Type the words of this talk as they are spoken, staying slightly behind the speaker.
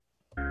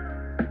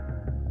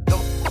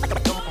The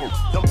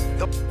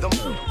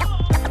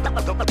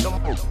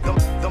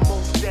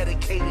most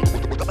dedicated,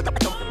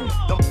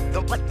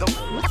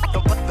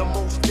 the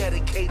most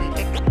dedicated,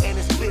 and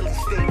it's clearly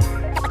stated.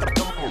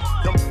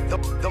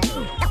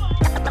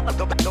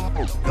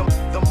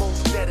 The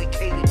most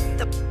dedicated,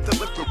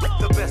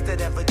 the best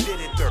that ever did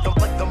it.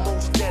 The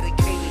most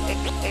dedicated,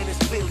 and it's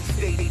clearly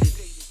stated.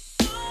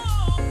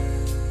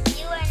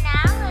 You are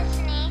now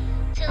listening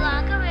to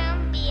Locker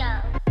Room BO.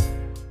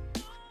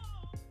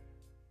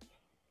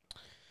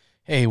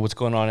 Hey, what's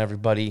going on,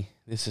 everybody?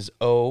 This is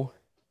O,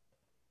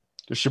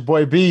 It's your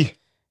boy B.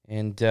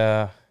 and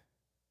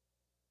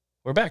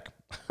we're back.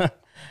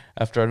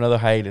 After another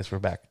hiatus, we're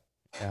back.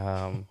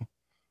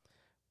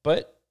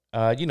 But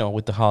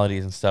with the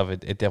holidays and stuff,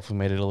 it definitely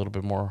made it a little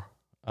bit more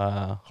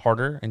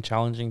harder and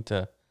challenging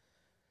to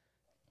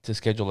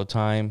schedule a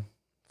time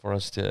for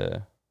us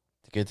to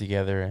get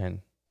together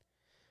and,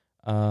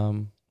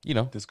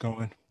 This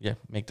going.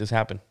 make this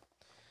happen.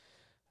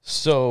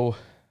 So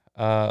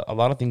a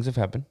lot of things have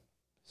happened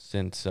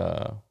since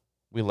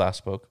we last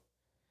spoke.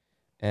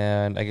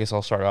 And I guess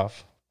I'll start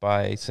off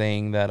by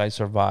saying that I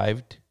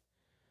survived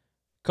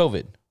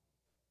COVID.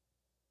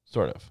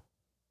 Sort of.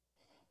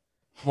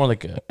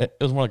 It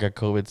was more like a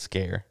COVID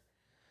scare.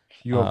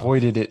 You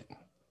avoided it.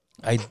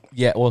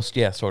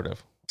 Sort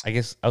of. I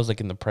guess I was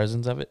like in the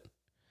presence of it.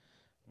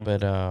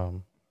 But I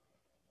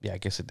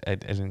guess I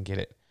didn't get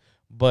it.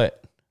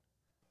 But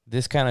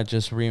this kind of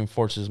just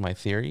reinforces my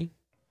theory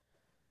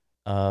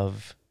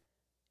of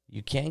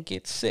you can't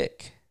get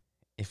sick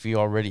if you're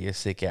already a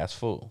sick ass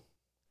fool.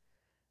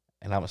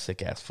 And I'm a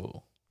sick ass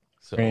fool.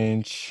 So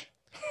Cringe.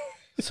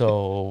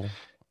 So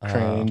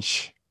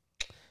Cringe.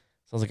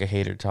 sounds like a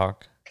hater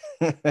talk.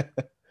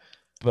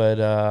 But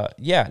I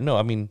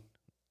mean,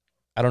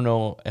 I don't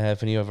know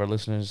if any of our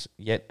listeners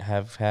yet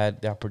have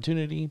had the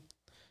opportunity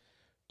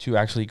to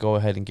actually go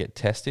ahead and get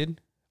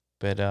tested.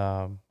 But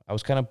I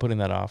was kind of putting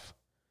that off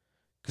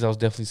because I was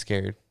definitely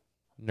scared,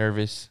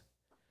 nervous.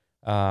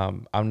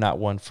 I'm not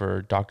one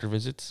for doctor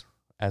visits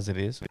as it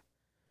is.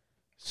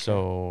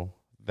 So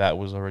that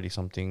was already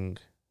something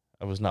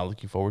I was not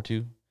looking forward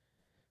to,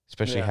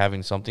 especially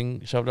having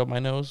something shoved up my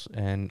nose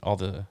and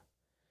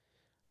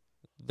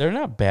they're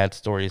not bad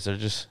stories.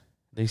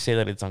 They say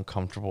that it's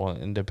uncomfortable,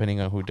 and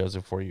depending on who does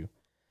it for you,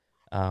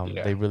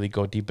 they really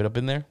go deep it up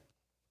in there.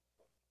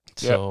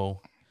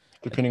 So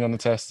depending on the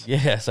test.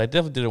 Yes, I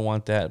definitely didn't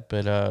want that,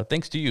 but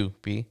thanks to you,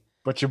 B.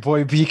 But your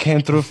boy B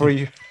came through for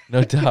you.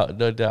 No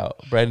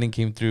doubt. Brandon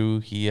came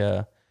through. He,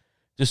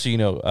 just so you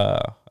know,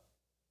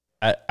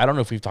 I don't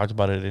know if we've talked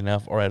about it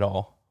enough or at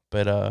all,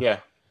 but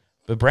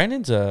but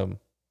Brandon's a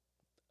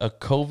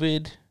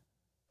COVID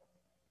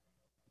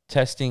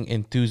testing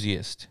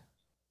enthusiast.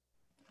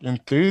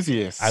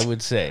 I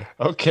would say.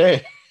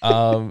 Okay.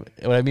 What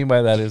I mean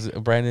by that is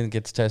Brandon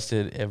gets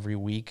tested every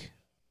week.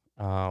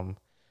 Being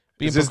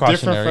is this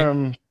different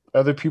from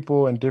other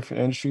people in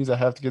different industries that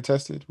have to get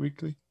tested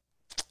weekly?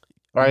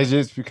 Or is it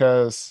just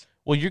because...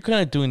 Well, you're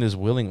kind of doing this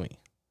willingly.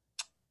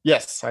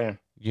 Yes, I am.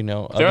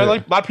 There are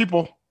like a lot of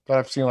people that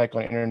I've seen like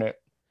on the internet.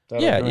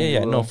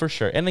 Yeah. No, for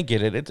sure. And I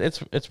get it.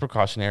 It's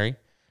precautionary,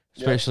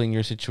 especially in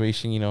your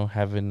situation,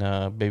 having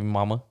baby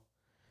mama.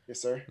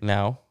 Yes, sir.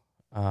 Now.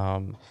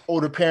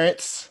 Older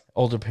parents,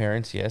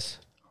 yes.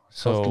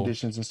 Health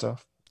conditions and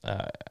stuff.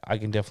 I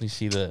can definitely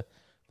see the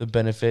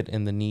benefit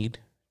and the need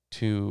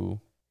to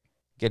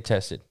get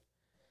tested.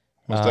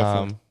 Most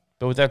definitely.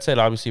 But with that said,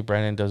 obviously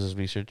Brandon does his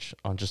research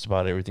on just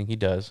about everything he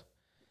does.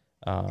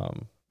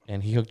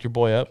 And he hooked your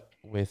boy up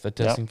with a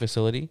testing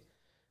facility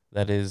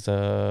that is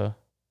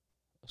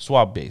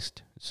swab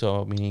based.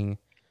 So meaning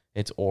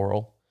it's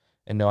oral.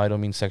 And no, I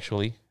don't mean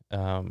sexually.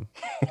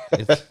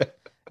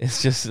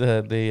 It's just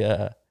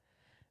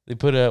they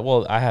put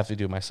I have to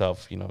do it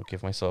myself,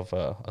 give myself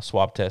a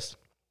swab test.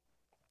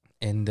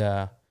 And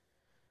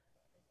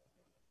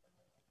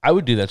I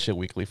would do that shit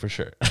weekly for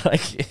sure.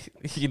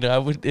 I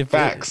would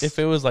if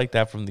it was like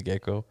that from the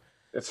get-go.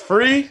 It's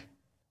free?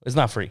 It's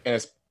not free. And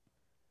it's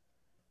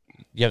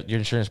your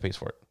insurance pays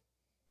for it.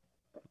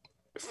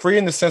 Free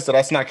in the sense that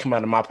that's not coming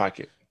out of my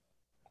pocket.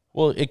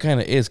 Well, it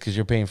kind of is because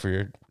you're paying for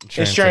your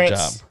insurance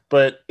job.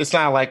 But it's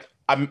not like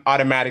I'm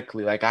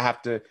automatically like I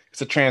have to.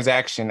 It's a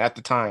transaction at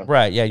the time,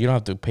 right? Yeah, you don't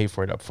have to pay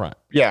for it up front.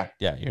 Yeah,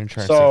 your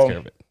insurance takes care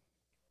of it.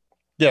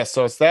 Yeah,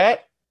 so it's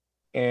that,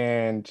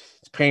 and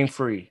it's pain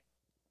free,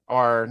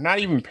 or not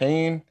even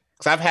pain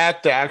because I've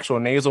had the actual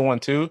nasal one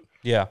too.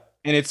 Yeah,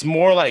 and it's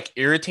more like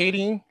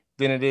irritating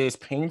than it is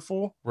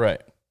painful.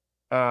 Right.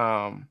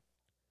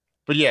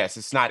 But yes,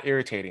 it's not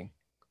irritating.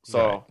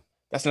 So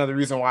that's another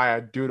reason why I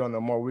do it on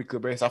a more weekly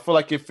basis. I feel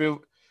like if it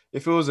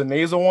was a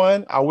nasal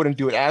one, I wouldn't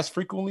do it as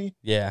frequently.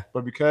 Yeah.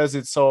 But because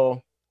it's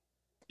so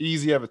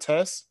easy of a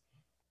test,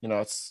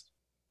 it's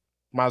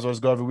might as well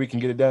just go every week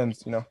and get it done,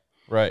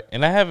 Right.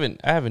 And I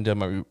haven't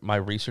done my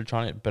research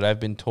on it, but I've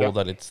been told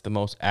that it's the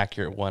most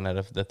accurate one out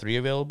of the 3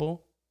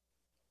 available.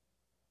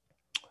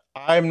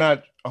 I'm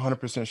not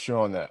 100% sure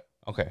on that.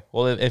 Okay.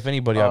 Well, if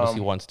anybody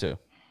obviously wants to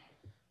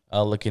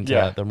look into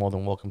that, they're more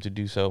than welcome to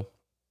do so.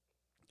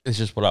 It's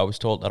just what I was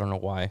told. I don't know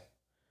why.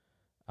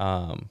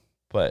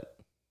 But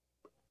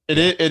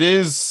It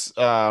is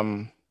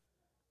because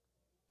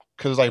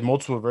like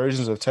multiple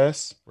versions of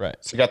tests. right.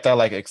 So you got that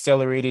like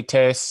accelerated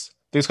test.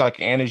 This got like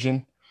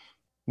antigen,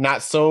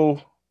 not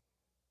so,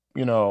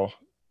 you know,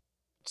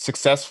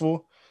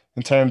 successful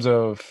in terms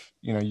of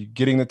you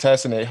getting the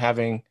test and it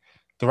having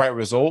the right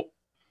result.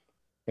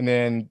 And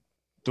then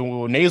the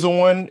nasal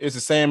one is the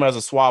same as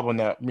a swab one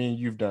that me and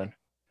you've done.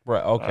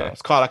 Right. Okay.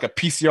 It's called like a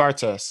PCR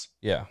test,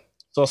 Yeah.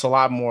 so it's a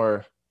lot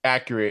more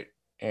accurate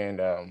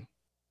and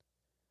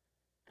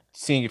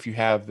seeing if you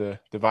have the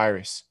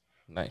virus.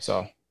 Nice.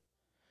 So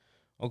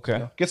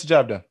okay. gets the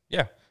job done.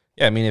 Yeah.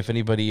 I mean, if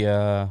anybody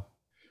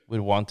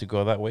would want to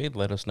go that way,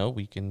 let us know.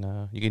 We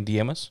can. You can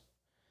DM us.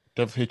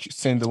 Definitely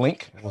send the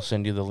link. We'll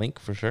send you the link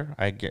for sure.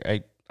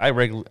 I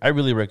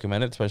really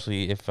recommend it,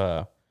 especially if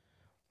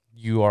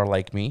you are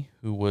like me,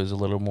 who was a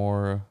little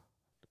more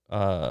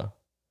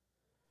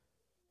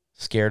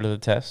scared of the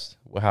test,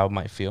 how it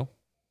might feel.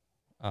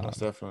 Most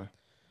definitely.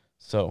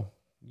 So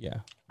yeah,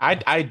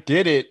 I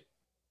did it.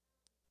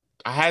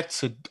 I had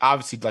to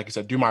obviously, like I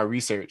said, do my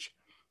research.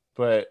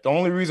 But the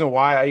only reason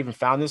why I even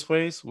found this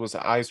place was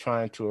I was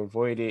trying to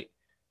avoid it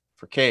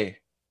for Kay,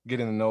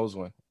 getting the nose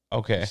one.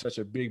 okay. She's such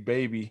a big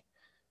baby.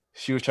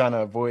 She was trying to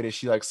avoid it.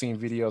 She like seen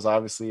videos,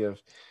 obviously,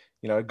 of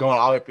going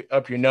all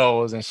up your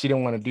nose, and she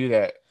didn't want to do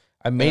that.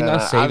 I may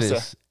not say obviously-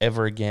 this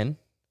ever again,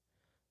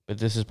 but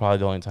this is probably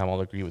the only time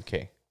I'll agree with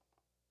Kay.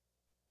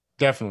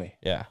 Definitely.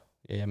 Yeah.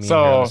 Me and her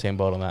So- on the same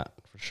boat on that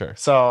for sure.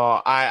 So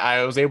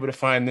I was able to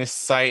find this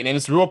site, and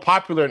it's real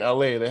popular in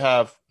LA. They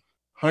have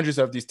hundreds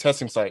of these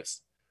testing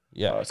sites.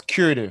 Yeah. It's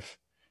curative.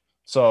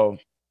 So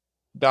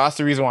that's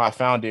the reason why I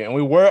found it. And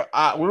we were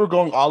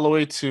going all the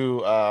way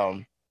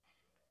to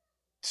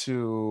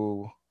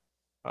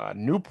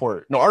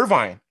Newport, no,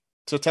 Irvine,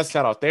 to test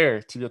that out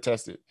there to get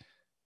tested.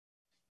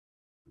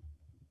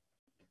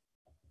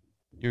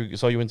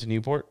 So you went to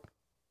Newport?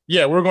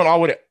 Yeah, we were going all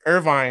the way to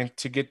Irvine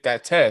to get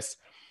that test.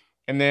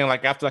 And then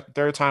like after like the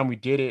third time we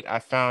did it, I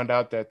found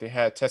out that they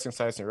had testing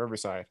sites in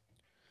Riverside.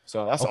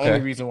 So that's the Okay.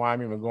 only reason why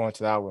I'm even going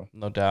to that one.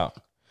 No doubt.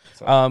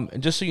 So,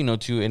 And just so you know,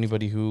 too,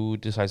 anybody who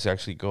decides to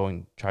actually go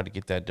and try to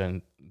get that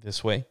done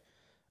this way,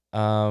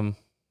 I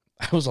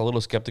was a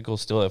little skeptical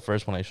still at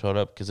first when I showed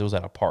up because it was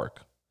at a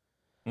park.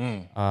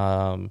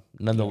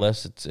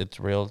 Nonetheless, it's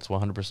real. It's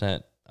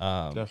 100%.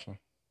 definitely.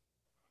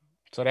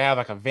 So they have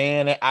like a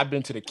van. I've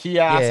been to the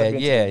kiosk. Yeah, I've been to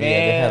the van.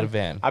 They had a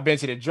van. I've been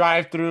to the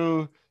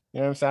drive-through. You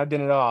know what I'm saying? I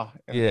did it all.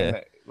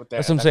 With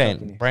That's what I'm that saying.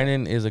 company.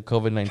 Brandon is a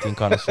COVID-19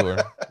 connoisseur,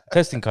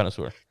 testing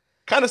connoisseur,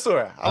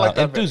 Connoisseur. I like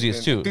that.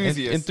 enthusiast too.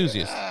 Enthusiast.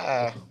 Enthusiast.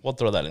 Ah, We'll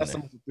throw that in that's so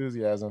there. much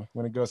enthusiasm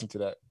when it goes into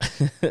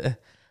that.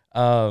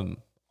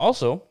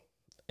 Also,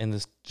 in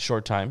this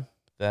short time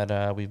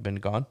that we've been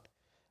gone,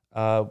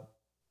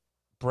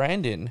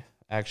 Brandon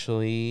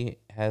actually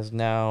has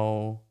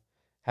now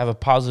have a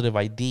positive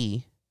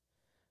ID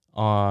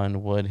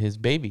on what his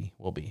baby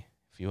will be.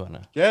 If you want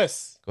to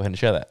Yes. go ahead and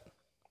share that.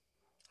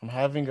 I'm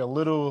having a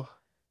little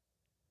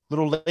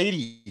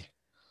lady. He's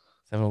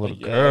having a little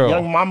Yeah, girl.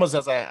 young mama's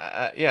as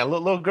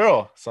little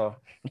girl. So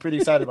I'm pretty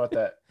excited about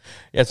that.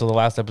 Yeah, so the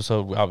last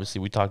episode, obviously,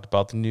 we talked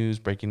about the news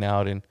breaking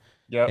out and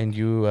Yep. and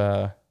you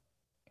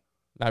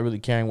not really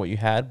caring what you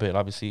had, but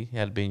obviously, it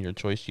had been your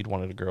choice. You'd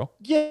wanted a girl.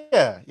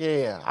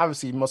 Yeah.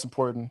 Obviously, most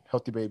important,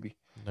 healthy baby.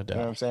 No You know what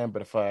doubt. I'm saying?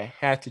 But if I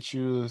had to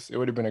choose, it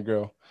would have been a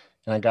girl.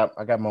 And I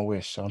got my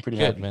wish. So I'm pretty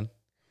Good, happy. man.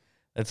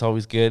 That's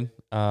always good.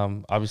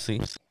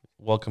 Obviously,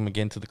 welcome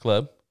again to the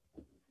club.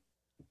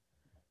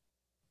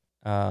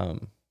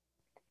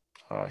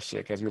 Oh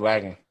shit, cause we're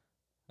lagging.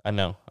 I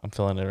know. I'm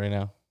feeling it right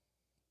now.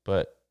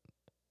 But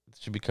it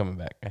should be coming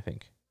back, I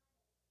think.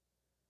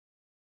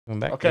 Coming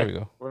back? Okay. There we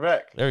go. We're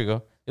back. There we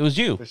go. It was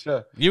you. For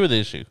sure. You were the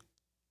issue.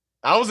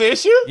 I was the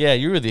issue? Yeah,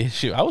 you were the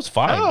issue. I was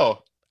fine.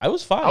 Oh, I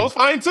was fine. I was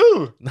fine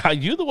too. Nah,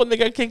 you're the one that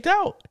got kicked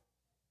out.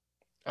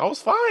 I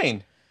was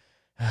fine.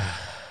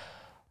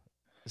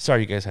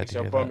 Sorry you guys had It's to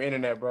your hear bum that.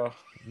 internet, bro.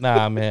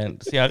 Nah,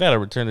 man. See, I gotta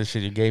return the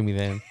shit you gave me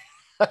then.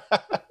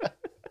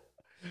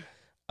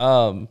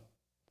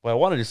 What I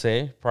wanted to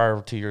say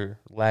prior to your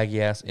laggy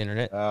ass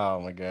internet Oh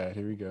my god,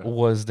 here we go.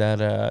 was that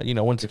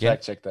once again,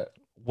 Fact check that.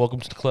 welcome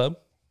to the club.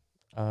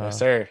 Yes,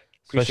 sir.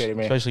 Appreciate it,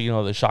 man. Especially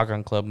the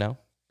Shotgun Club now,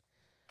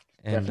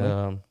 and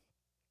Definitely.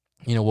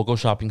 we'll go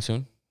shopping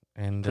soon,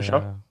 and For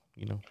sure.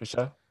 For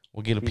sure.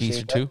 we'll get a piece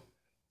or Appreciate two.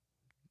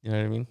 You know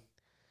what I mean?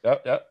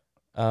 Yep.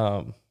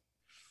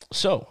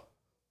 So,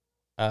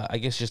 I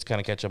guess just to kind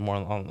of catch up more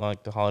on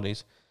like the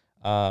holidays.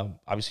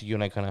 Obviously, you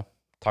and I kind of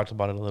talked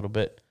about it a little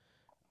bit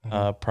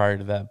prior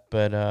to that,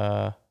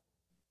 but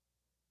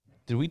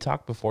did we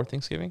talk before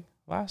Thanksgiving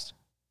last?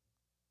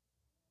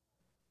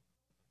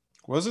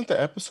 Wasn't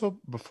the episode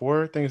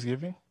before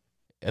Thanksgiving?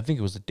 I think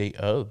it was the day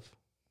of,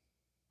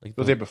 like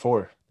Was it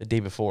before? the day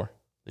before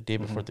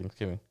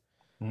Thanksgiving.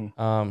 Mhm.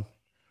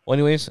 Well,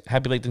 anyways,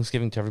 happy late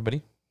Thanksgiving to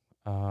everybody.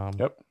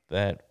 Yep.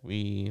 That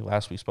we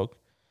spoke.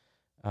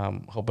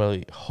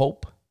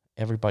 Hope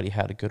everybody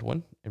had a good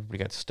one. Everybody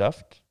got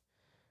stuffed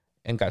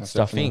and got Most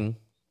stuffing.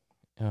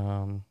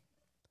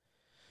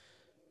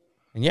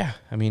 And yeah,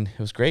 I mean, it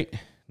was great.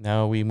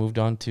 Now we moved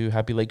on to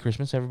Happy Late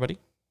Christmas, everybody.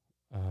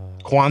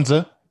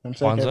 Kwanzaa. I'm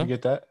saying, Kwanzaa. can't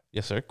forget that.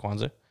 Yes, sir.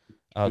 Kwanzaa.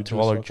 Good To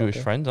all our Jewish folk out Jewish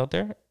there. friends out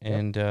there.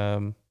 And I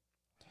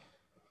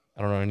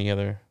don't know any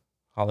other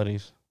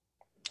holidays.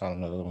 I don't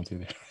know the other ones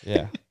either.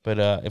 Yeah.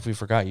 But if we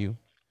forgot you,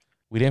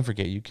 we didn't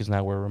forget you because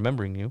now we're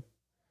remembering you.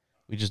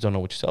 We just don't know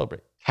what you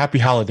celebrate. Happy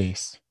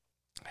holidays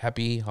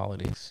Happy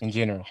holidays. in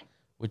general.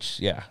 Which,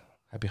 yeah,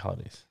 happy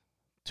holidays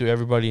to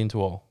everybody and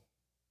to all.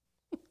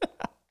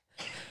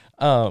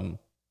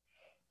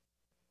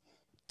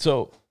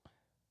 So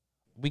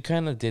we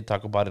kind of did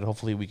talk about it.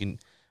 Hopefully we can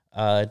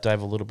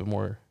dive a little bit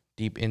more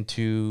deep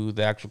into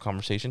the actual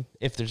conversation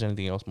if there's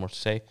anything else more to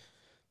say.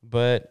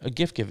 But a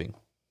gift giving,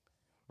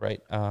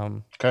 right?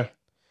 Okay.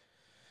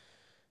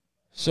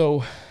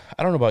 So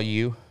I don't know about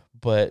you,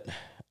 but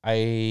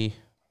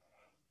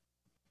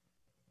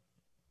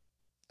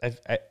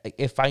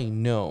if I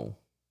know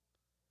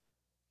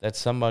that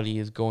somebody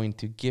is going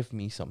to give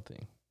me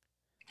something,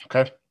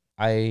 Okay.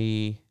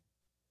 I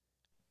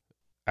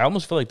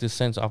almost feel like this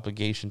sense of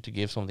obligation to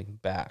give something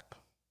back.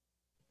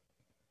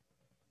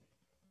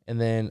 And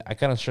then I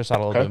kind of stress out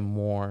a little Okay. bit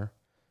more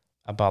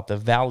about the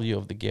value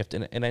of the gift.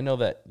 And I know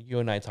that you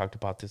and I talked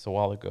about this a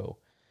while ago,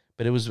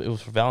 but it was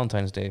for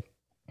Valentine's Day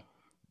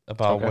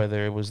about Okay.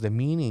 whether it was the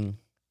meaning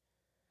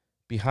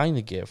behind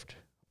the gift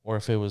or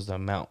if it was the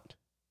amount.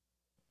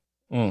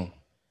 Mm.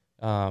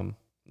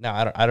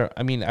 Now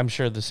I mean, I'm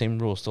sure the same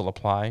rules still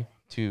apply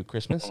to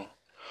Christmas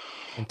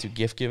and to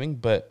gift giving,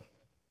 but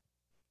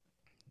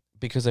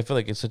because I feel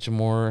like it's such a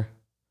more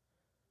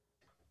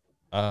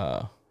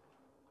like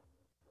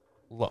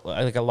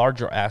a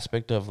larger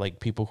aspect of like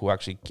people who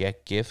actually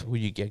get gifts, who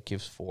you get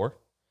gifts for,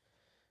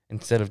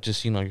 instead of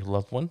just, you know, your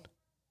loved one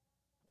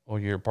or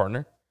your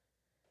partner,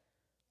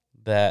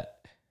 that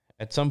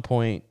at some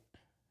point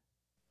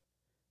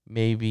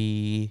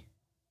maybe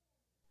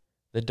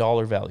the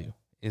dollar value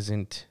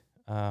isn't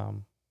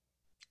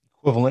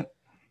Equivalent.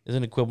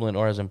 equivalent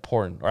or as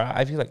important, or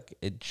I feel like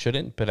it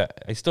shouldn't,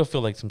 but I still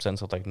feel like some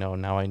sense of like, no,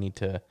 now I need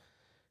to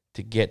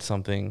get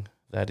something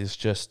that is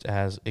just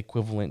as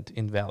equivalent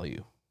in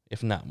value,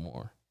 if not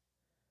more.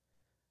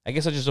 I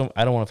guess I don't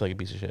want to feel like a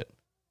piece of shit,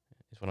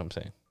 is what I'm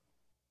saying.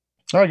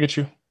 I get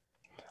you.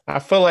 I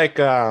feel like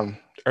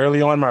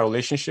early on in my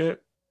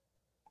relationship,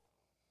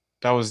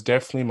 that was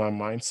definitely my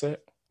mindset.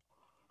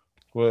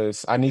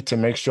 Was I need to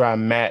make sure I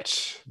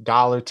match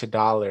dollar to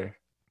dollar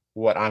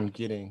what I'm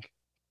getting.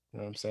 You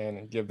know what I'm saying?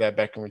 And give that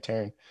back in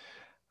return.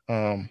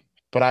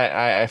 But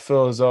I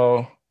feel as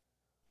though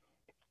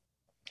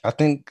I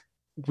think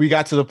we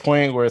got to the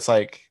point where it's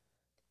like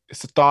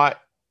it's a thought.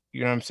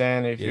 You know what I'm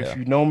saying? If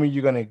you know me,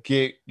 you're gonna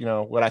get, you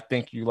know, what I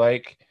think you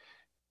like,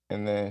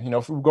 and then, you know,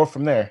 if we go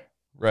from there.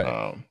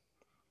 Right.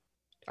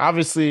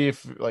 Obviously,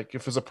 if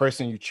it's a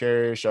person you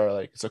cherish or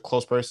like it's a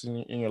close person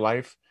in your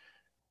life,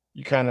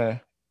 you kind of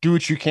do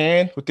what you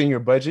can within your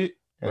budget,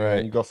 and then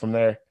Right. you go from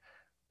there.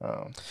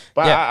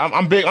 But Yeah.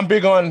 I'm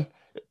big on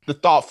the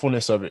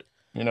thoughtfulness of it.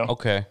 You know,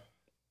 Okay.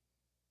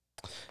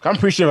 I'm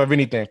appreciative of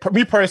anything.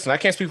 Me personally, I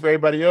can't speak for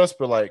everybody else,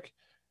 but like,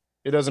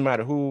 it doesn't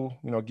matter who,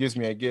 you know, gives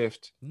me a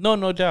gift.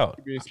 No doubt. It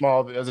could be as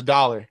small as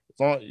 $1. As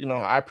long, you know,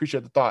 I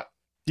appreciate the thought.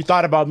 You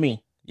thought about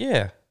me.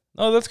 Yeah.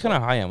 No, that's kind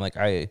of how I am. Like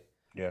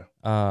Yeah.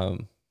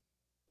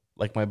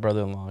 like my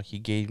brother-in-law, he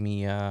gave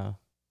me I'll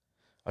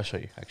show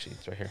you. Actually,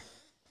 it's right here.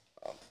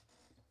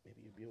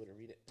 Maybe you'll be able to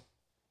read it.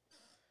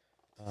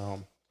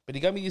 But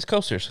he got me these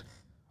coasters.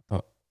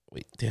 Oh,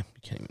 wait, damn,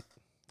 you can't even.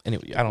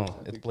 Anyway, I don't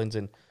know. It blends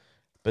in,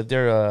 but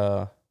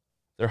they're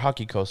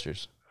hockey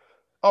coasters,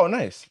 Oh,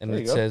 nice. and There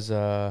it you go. says,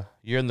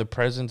 "You're in the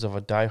presence of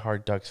a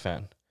diehard Ducks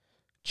fan.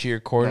 Cheer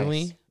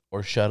accordingly Nice.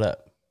 or shut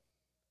up."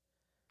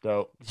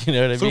 Dope. You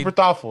know what I mean? Super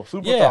thoughtful.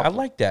 Super Yeah, I thoughtful.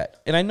 like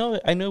that, and I know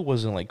it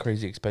wasn't like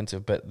crazy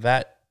expensive, but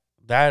that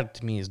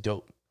to me is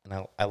dope,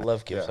 and I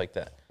love gifts Yeah. like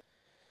that.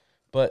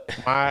 But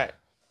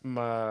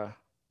my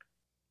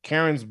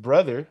Karen's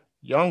brother,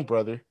 young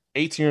brother,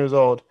 18 years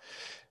old.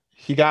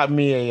 He got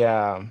me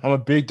I'm a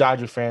big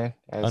Dodger fan.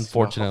 As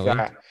Unfortunately.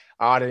 our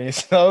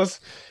audience knows.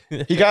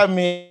 He got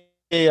me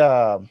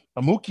a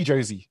Mookie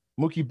jersey,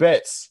 Mookie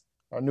Betts,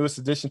 our newest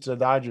addition to the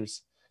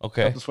Dodgers.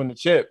 okay, Helped us win the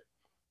chip.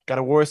 Got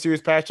a World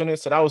Series patch on it,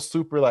 so that was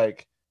super,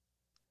 like,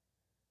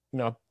 you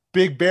know,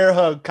 big bear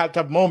hug type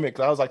of moment,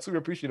 because I was like super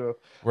appreciative of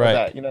right,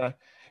 that, you know.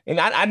 And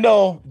I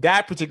know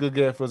that particular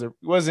gift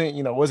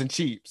wasn't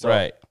cheap, so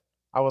right,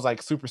 I was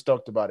like super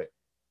stoked about it,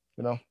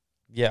 you know.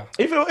 yeah.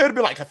 If it would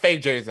be like a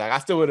fake jersey, like, I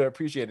still would have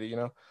appreciated, you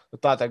know, the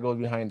thought that goes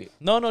behind it.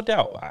 No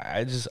doubt.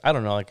 I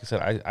don't know. Like I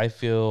said, I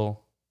feel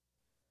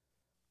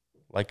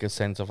like a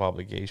sense of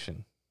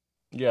obligation.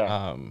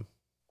 Yeah.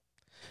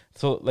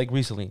 So like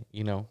recently,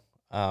 you know,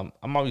 I'm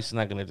obviously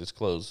not going to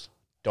disclose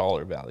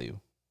dollar value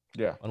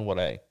Yeah. on what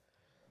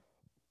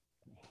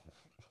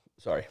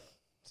sorry,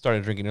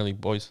 started drinking early,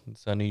 boys.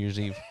 It's New Year's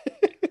Eve,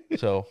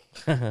 so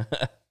let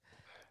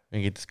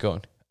me get this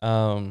going.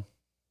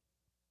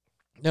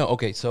 No,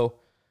 okay, so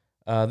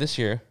this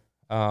year,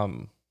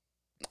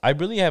 I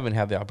really haven't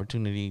had the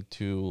opportunity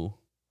to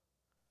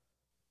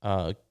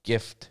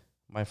gift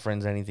my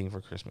friends anything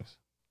for Christmas.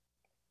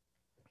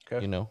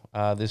 Okay. You know,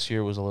 this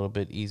year was a little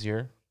bit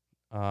easier,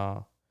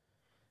 and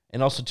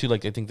also too,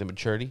 like I think the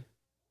maturity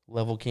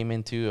level came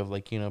into of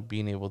like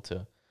being able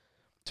to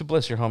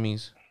bless your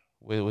homies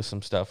with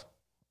some stuff,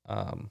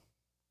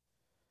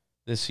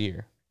 this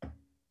year.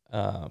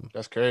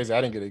 That's crazy.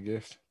 I didn't get a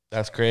gift.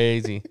 That's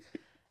crazy.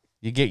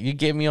 You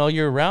get me all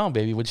year round,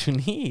 baby. What you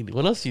need?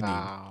 What else you need?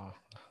 Nah,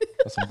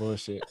 that's some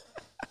bullshit.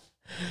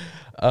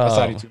 That's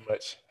already too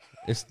much.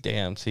 It's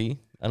damn. See,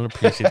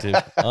 unappreciative,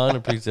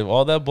 unappreciative.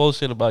 All that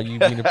bullshit about you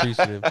being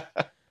appreciative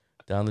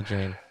down the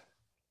drain.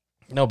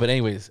 No, but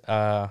anyways,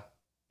 one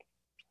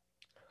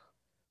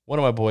of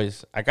my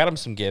boys, I got him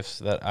some gifts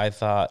that I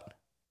thought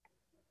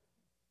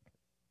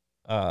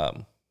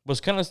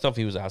was kind of stuff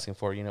he was asking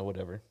for,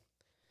 whatever.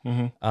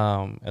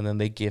 Mm-hmm. And then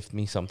they gift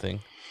me something.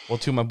 Well,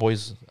 two of my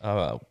boys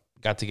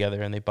got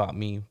together and they bought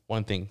me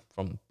one thing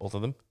from both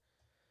of them.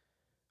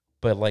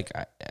 But like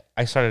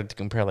I started to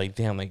compare, like,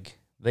 damn, like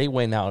they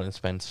went out and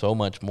spent so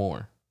much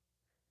more.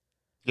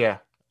 Yeah.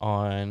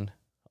 On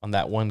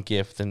that one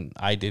gift than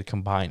I did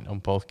combined on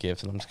both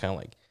gifts, and I'm just kind of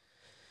like,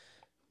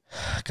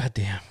 God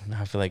damn.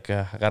 Now I feel like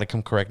I got to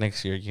come correct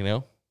next year,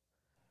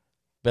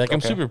 But like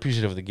I'm super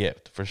appreciative of the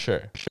gift for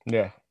sure.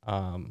 Yeah.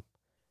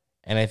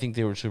 And I think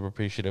they were super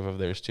appreciative of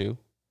theirs too.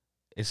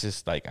 It's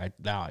just like I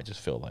just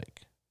feel like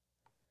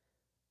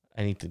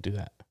I need to do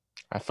that.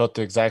 I felt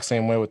the exact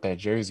same way with that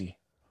jersey.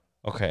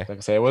 Okay. Like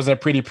I said, it wasn't a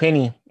pretty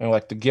penny, and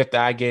like the gift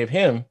that I gave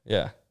him,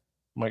 Yeah.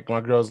 my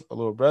girl's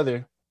little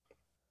brother,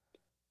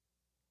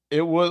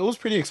 it was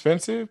pretty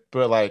expensive,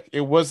 but like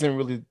it wasn't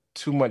really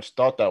too much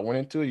thought that went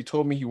into it. He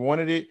told me he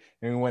wanted it,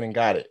 and we went and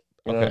got it.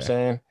 You know what I'm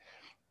saying?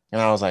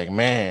 And I was like,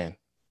 man,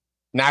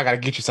 now I gotta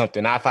get you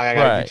something. Now I feel like I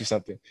gotta get you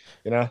something.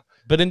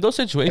 But in those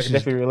I situations, can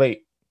definitely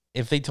relate.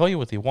 if they tell you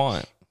what they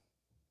want,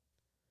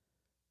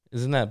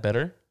 isn't that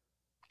better?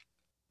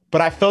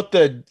 But I felt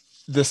the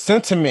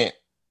sentiment,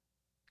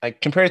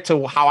 like compared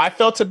to how I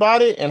felt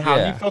about it and how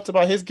he felt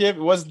about his gift,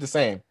 it wasn't the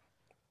same.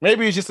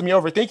 Maybe it's just me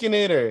overthinking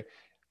it, or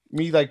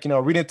me like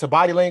reading into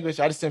body language.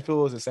 I just didn't feel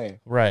it was the same.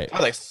 Right. I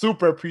was like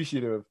super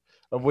appreciative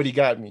of what he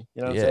got me.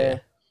 You know what I'm saying?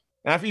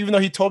 And even though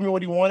he told me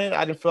what he wanted,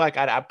 I didn't feel like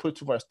I put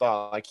too much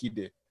thought like he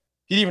did.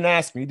 He didn't even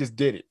ask me. He just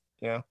did it.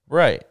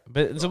 Right.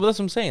 But so that's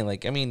what I'm saying.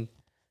 Like, I mean,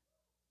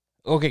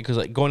 okay, because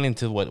like going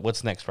into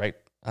what's next, right?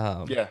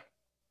 Yeah.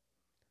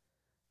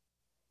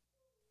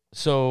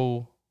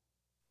 So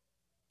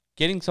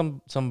getting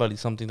somebody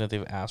something that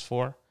they've asked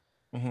for,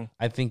 Mm-hmm.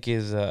 I think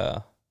is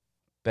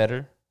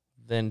better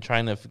than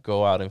trying to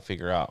go out and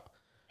figure out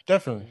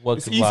Definitely what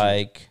it's could easier.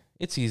 like.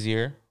 It's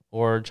easier,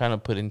 or trying to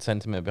put in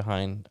sentiment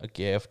behind a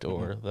gift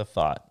or the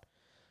thought.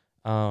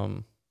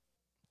 I'm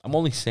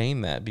only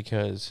saying that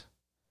because,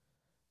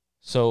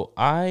 so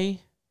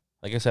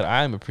like I said,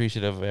 I'm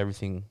appreciative of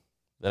everything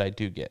that I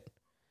do get.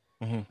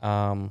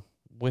 Mm-hmm.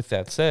 With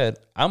that said,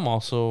 I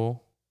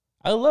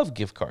love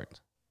gift cards.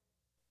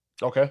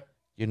 Okay.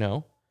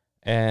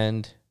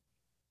 And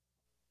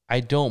I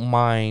don't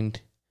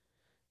mind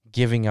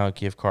giving out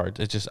gift cards.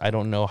 It's just I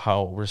don't know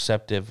how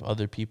receptive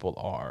other people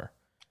are.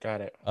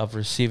 Got it. Of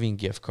receiving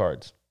gift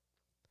cards.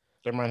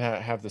 They might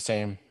have the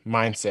same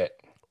mindset.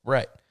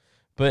 Right.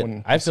 But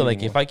when I feel like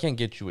receiving if I can't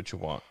get you what you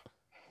want,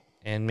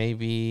 and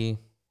maybe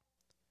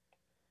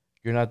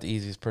you're not the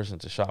easiest person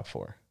to shop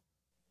for.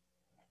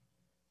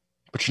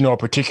 But a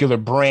particular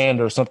brand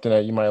or something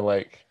that you might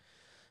like.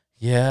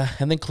 Yeah,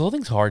 and then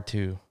clothing's hard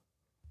too.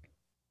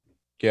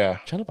 Yeah.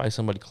 Trying to buy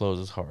somebody clothes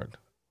is hard.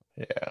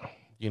 Yeah.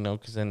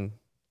 Because then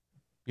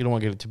you don't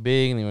want to get it too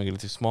big and you don't want to get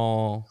it too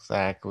small.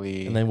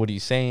 Exactly. And then what are you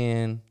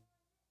saying?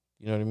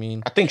 You know what I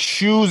mean? I think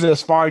shoes are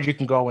as far as you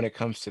can go when it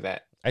comes to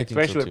that. I think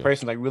especially so with too. a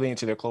person like really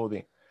into their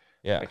clothing.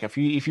 Yeah. Like if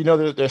you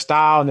know their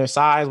style and their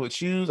size with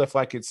shoes, I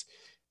feel like it's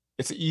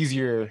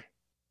easier,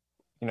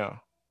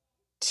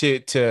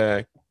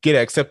 to get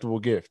an acceptable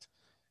gift.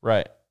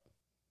 Right.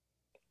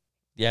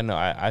 Yeah, no,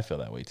 I feel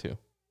that way too.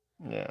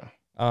 Yeah.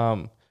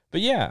 But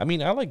yeah, I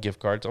mean, I like gift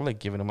cards. I like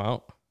giving them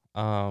out.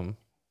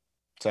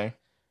 Same.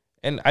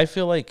 And I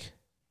feel like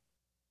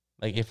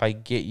if I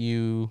get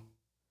you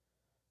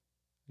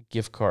a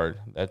gift card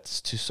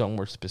that's to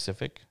somewhere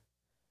specific.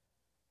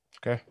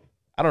 Okay.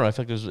 I don't know. I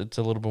feel like it's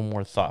a little bit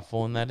more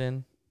thoughtful in that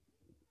end,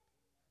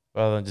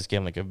 rather than just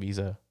getting like a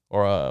Visa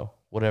or a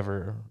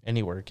whatever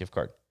anywhere gift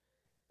card.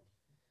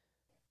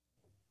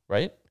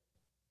 Right?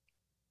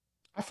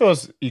 I feel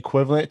it's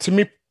equivalent to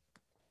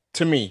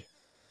me.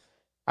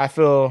 I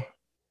feel,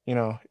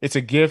 it's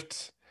a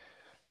gift.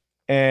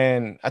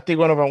 And I think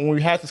when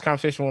we had this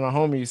conversation with our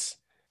homies,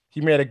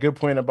 he made a good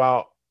point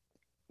about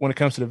when it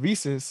comes to the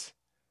visas,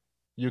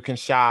 you can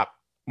shop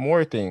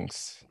more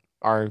things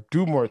or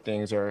do more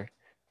things or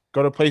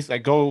go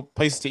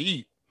places to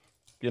eat,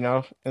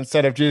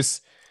 instead of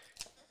just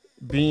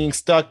being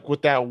stuck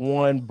with that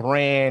one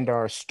brand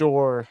or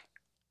store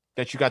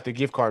that you got the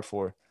gift card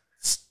for.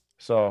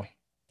 So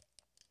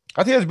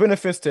I think there's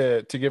benefits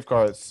to gift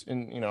cards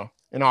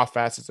in all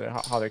facets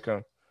of how they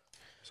come.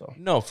 So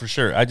No, for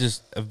sure. I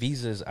just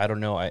visas. I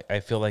don't know. I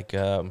feel like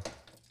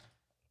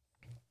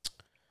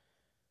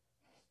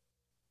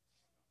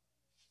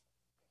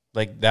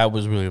Like that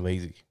was really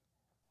lazy.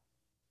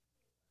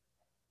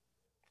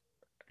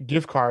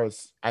 Gift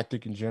cards, I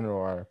think in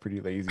general, are pretty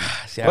lazy.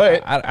 See,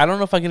 But I don't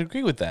know if I can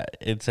agree with that.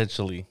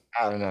 Essentially,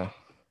 I don't know.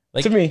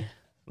 like To me,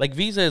 like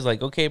Visa is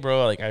like, okay,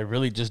 bro, like I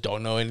really just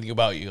don't know anything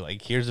about you.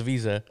 Like here's a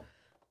Visa,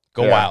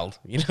 go Yeah. wild.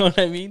 You know what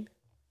I mean?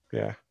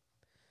 yeah.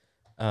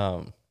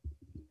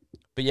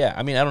 But yeah,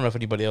 I mean, I don't know if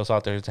anybody else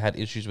out there has had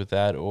issues with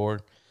that, or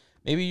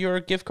maybe you're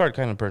a gift card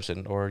kind of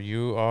person, or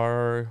you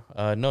are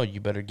no, you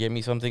better give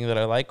me something that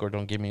I like, or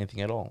don't give me anything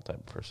at all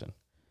type of person.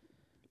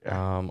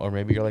 Yeah. Or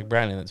maybe you're like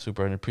Brandon, that's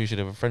super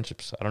unappreciative of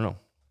friendships. I don't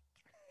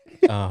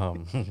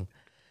know.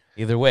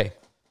 Either way,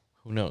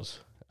 who knows?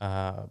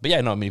 But yeah,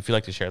 no, I mean, if you'd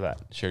like to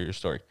share your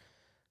story,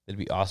 it'd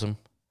be awesome.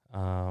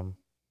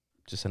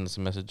 Just send us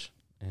a message,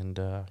 and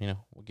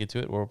we'll get to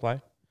it. We'll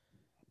reply,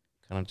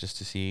 kind of just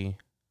to see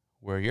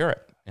where you're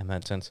at in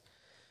that sense.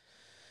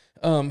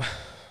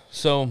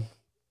 So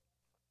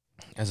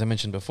as I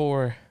mentioned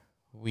before,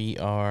 we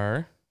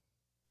are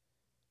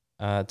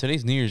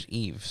today's New Year's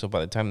Eve. So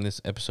by the time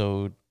this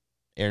episode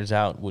airs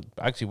out, would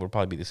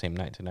probably be the same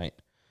night tonight,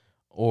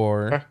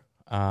 or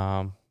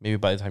maybe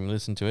by the time you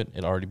listen to it,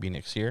 it'll already be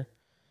next year.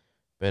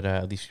 But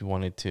at least we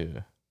wanted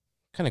to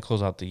kind of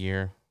close out the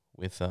year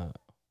with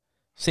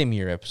same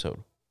year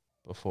episode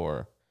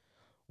before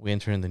we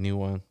enter in the new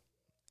one.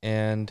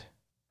 And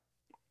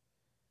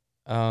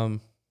obviously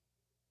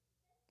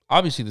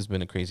this has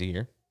been a crazy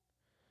year.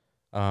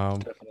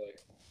 Definitely.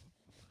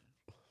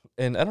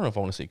 And I don't know if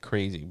I want to say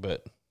crazy,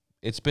 but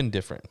it's been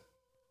different.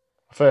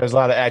 I feel there's a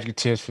lot of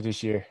adjectives for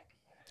this year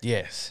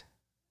Yes.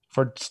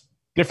 for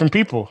different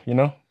people,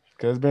 because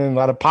there's been a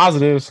lot of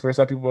positives for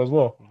some people as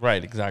well.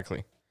 Right,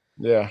 exactly.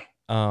 Yeah.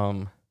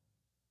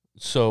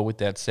 So with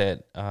that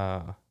said,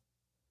 how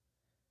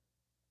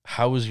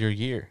was your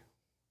year?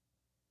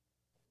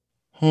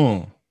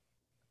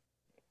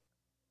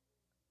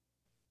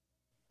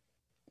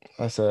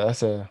 That's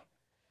a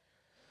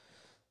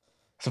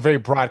very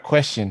broad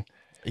question.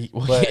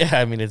 Well, But- yeah,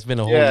 I mean, it's been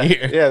a whole Yeah.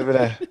 year. Yeah,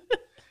 but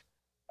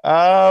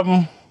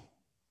I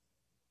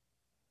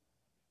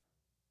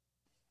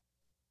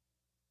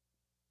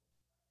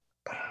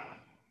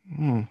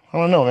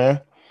don't know,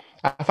 man.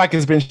 I feel like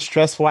it's been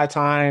stressful at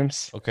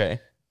times. Okay.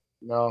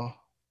 I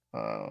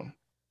feel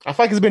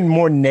like it's been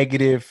more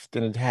negative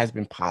than it has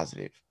been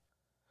positive.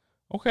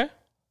 Okay. You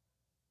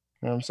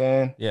know what I'm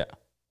saying? Yeah.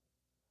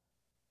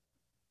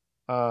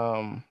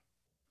 I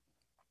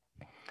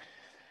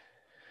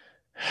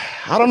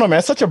don't know, man.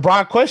 It's such a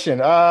broad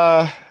question.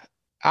 I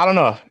don't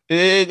know.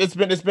 It's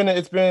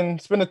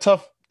been a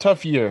tough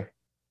year.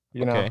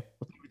 Okay.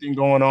 With everything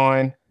going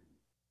on.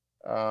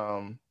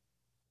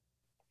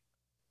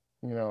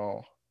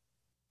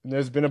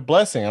 There's been a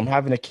blessing. I'm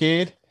having a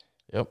kid.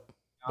 Yep.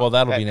 Well,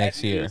 that'll be That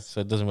next year, news. so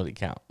it doesn't really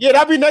count. Yeah,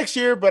 that'll be next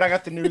year, but I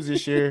got the news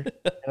this year. You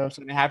know what I'm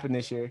saying? It happened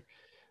this year.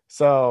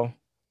 So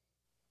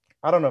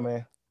I don't know,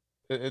 man.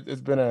 It's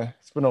been a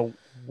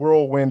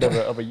whirlwind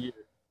of a year.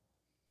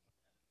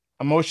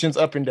 Emotions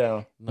up and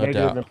down. No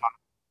Negative doubt. and positive.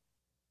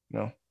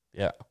 No.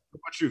 Yeah.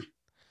 What about you?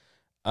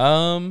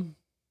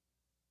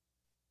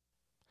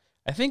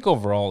 I think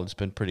overall it's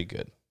been pretty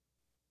good.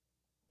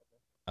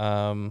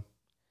 Yeah,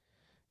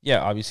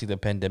 obviously the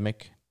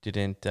pandemic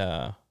didn't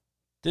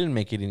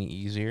make it any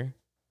easier,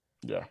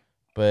 Yeah.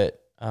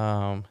 but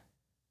I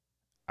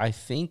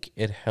think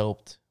it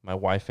helped my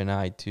wife and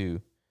I to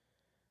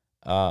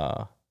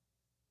not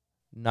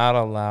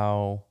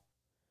allow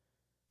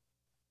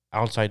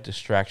outside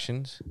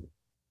distractions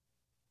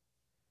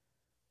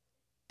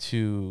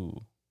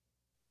to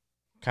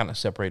kind of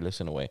separate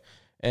us in a way.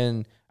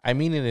 And I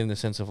mean it in the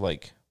sense of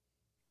like,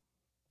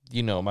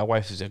 my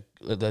wife is a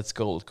let's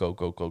go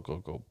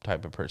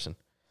type of person.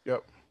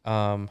 Yep.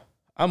 I'm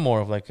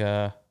more of like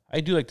I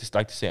do like to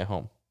stay at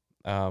home.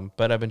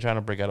 But I've been trying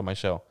to break out of my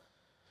shell.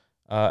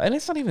 And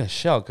it's not even a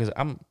shell because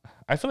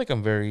I feel like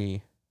I'm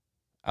very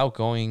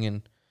outgoing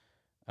and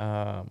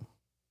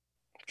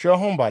You're a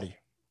homebody.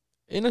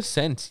 in a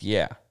sense,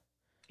 yeah.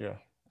 Yeah.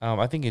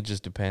 I think it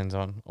just depends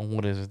on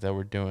what it is that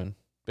we're doing.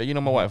 But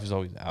my wife is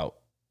always out.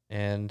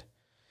 And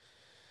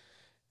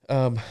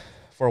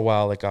for a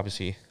while, like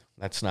obviously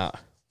that's not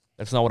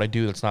what I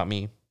do, that's not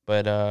me.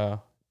 But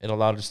it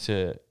allowed us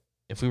to,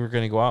 if we were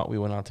gonna go out, we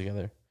went out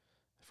together.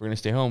 If we're gonna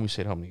stay home, we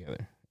stayed home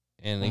together.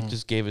 And it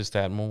just gave us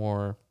that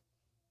more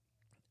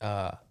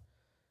the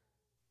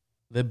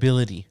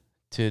ability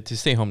to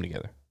stay home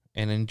together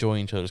and enjoy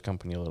each other's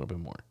company a little bit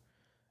more.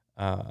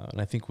 And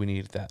I think we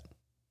needed that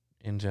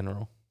in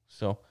general.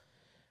 So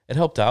it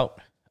helped out.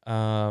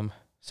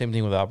 Same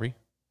thing with Aubrey.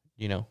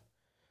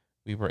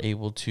 We were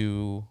able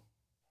to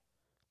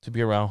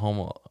be around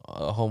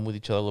home with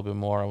each other a little bit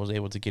more. I was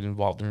able to get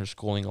involved in her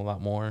schooling a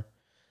lot more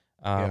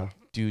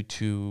due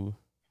to,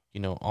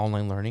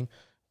 online learning,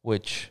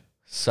 which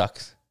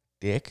sucks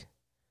dick.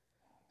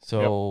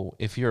 So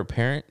if you're a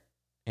parent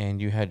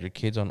and you had your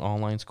kids on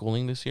online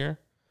schooling this year,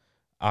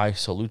 I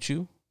salute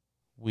you.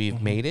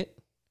 We've made it.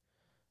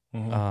 We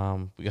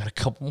got a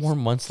couple more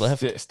months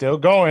left. Still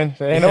going.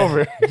 It ain't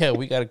over. Yeah,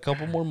 we got a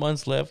couple more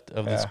months left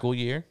of the school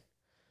year.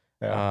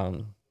 Yeah.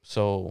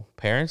 So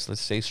parents,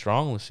 let's stay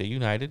strong. Let's stay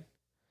united.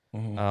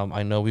 Mhm.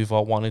 I know we've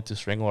all wanted to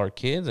strangle our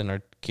kids and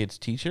our kids'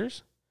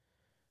 teachers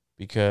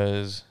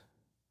because,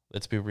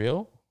 let's be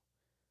real,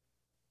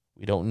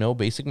 we don't know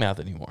basic math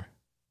anymore.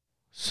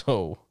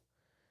 So,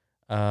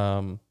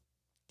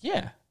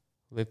 yeah,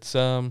 let's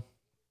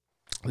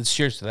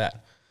cheers to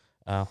that.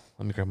 Let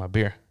me grab my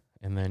beer,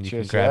 and then you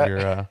Cheers to can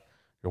grab that.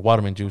 your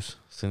watermelon juice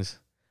since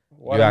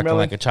you're acting Watermelon.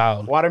 like a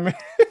child. Watermelon.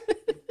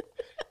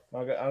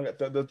 I got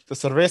the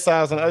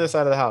cerveza is on the other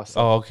side of the house.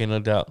 So Oh, okay, no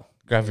doubt.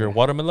 Grab your Yeah.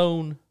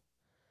 watermelon,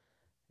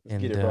 let's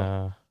and get it,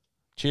 bro.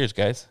 cheers,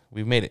 guys.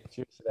 We've made it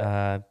Cheers to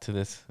that. to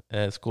this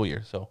school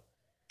year. So,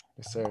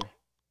 Yes, sir.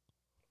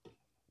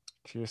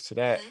 Cheers to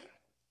that.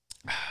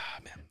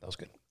 man, that was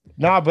good.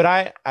 No,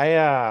 but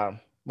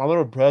my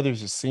little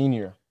brother's a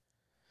senior,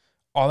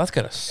 Oh, that's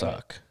gotta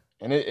suck.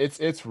 and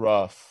it's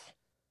rough.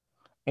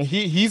 And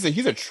he's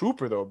a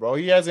trooper though, bro.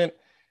 He hasn't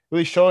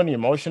really shown any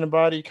emotion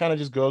about it. He kind of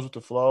just goes with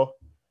the flow.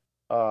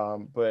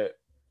 But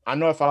I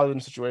know if I was in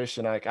a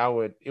situation like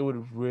it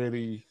would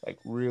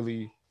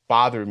really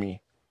bother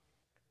me.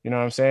 You know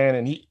what I'm saying?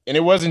 And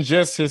it wasn't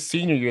just his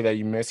senior year that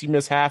he missed. He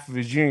missed half of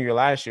his junior year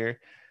last year.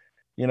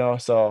 You know,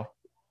 so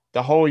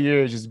the whole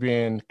year is just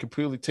being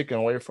completely taken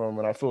away from him,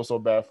 and I feel so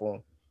bad for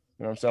him.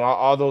 You know what I'm saying?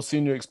 All those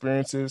senior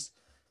experiences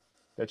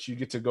that you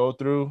get to go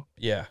through.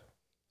 Yeah,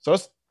 So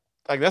it's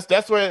like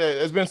that's where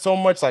there's been so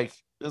much like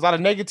there's a lot of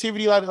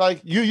negativity.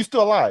 Like you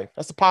still alive.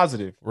 That's a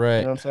positive. right.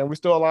 You know what I'm saying? We're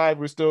still alive.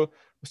 We're still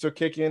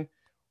kicking.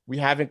 We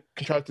haven't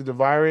contracted the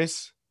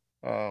virus.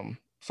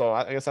 So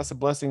I guess that's a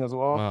blessing as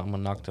well. I'm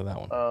gonna knock to that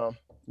one.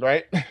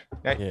 Right?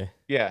 Yeah,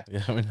 Yeah.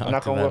 yeah. I'm I'm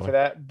not gonna work for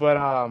that.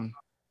 But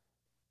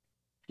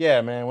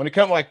yeah, man. When it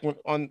comes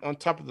on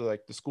top of the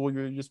school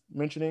you're just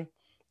mentioning,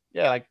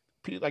 yeah, like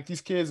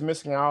these kids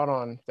missing out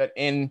on that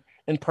in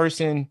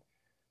person,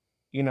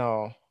 you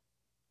know,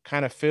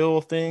 kind of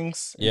feel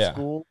things in Yeah.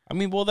 school. I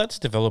mean, well, that's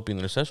developing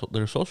their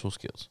social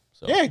skills.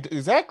 So Yeah,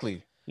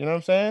 exactly. You know what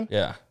I'm saying?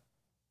 yeah,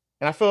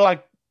 And I feel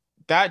like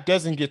that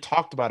doesn't get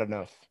talked about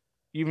enough,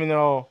 even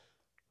though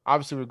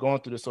obviously we're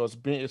going through this, so it's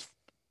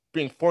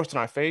being forced in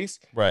our face.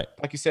 right.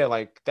 Like you said,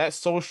 like that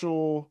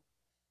social,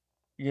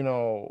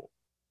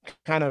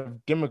 kind of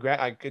demographic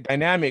like,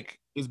 dynamic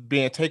is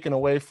being taken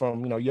away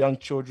from young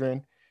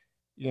children.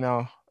 You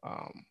know,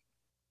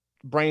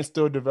 brain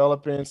still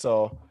developing,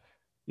 so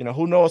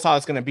who knows how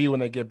it's gonna be when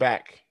they get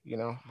back. How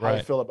you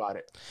Right. feel about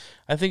it.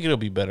 I think it'll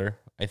be better.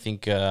 I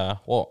think.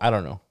 Well, I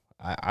don't know.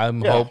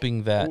 I'm Yeah.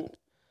 hoping that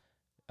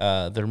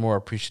they're more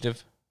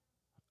appreciative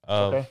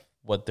of Okay.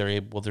 what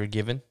they're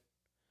given,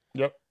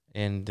 Yep.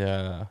 and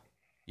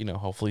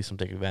hopefully some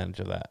take advantage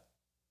of that,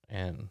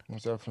 and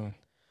Most definitely.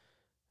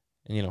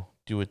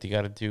 do what they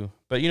got to do.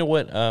 But you know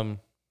what?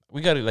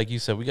 We got to, like you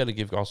said, we got to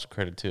give also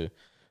credit to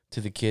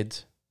the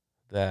kids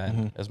that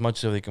Mhm. as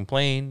much as they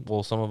complain,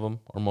 well, some of them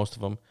or most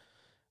of them,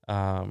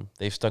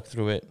 they've stuck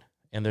through it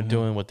and they're Mhm.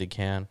 doing what they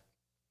can.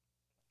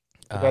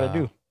 What you gotta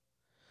do.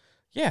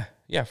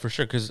 Yeah, for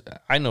sure. Because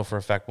I know for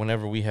a fact,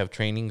 whenever we have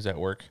trainings at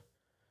work,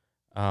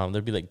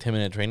 there'd be like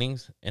 10-minute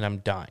trainings, and I'm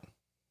dying,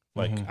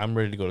 like Mhm. I'm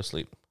ready to go to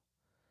sleep.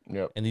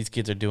 Yep. And these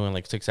kids are doing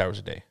like 6 hours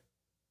a day,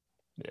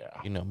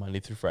 Yeah. Monday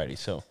through Friday.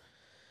 So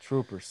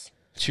Troopers.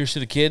 cheers to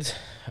the kids,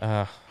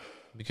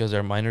 because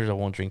they're minors. I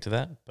won't drink to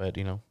that, but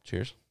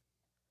cheers.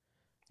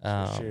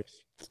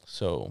 Cheers.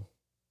 So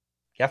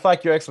Yeah, I feel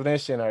like your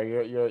explanation or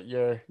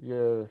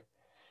your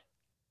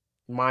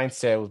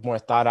mindset was more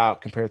thought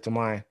out compared to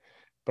mine.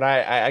 But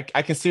I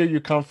can see where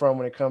you come from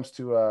when it comes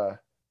to I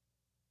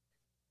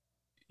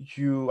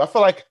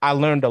feel like I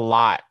learned a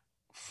lot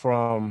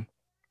from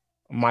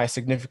my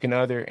significant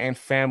other and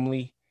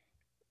family,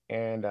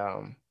 and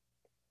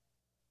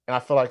I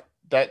feel like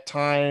that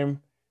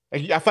time,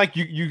 like, I feel like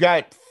you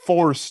got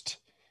forced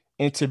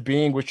into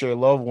being with your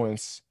loved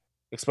ones,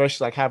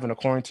 especially like having a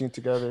quarantine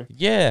together.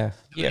 yeah,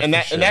 And for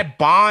that sure. and that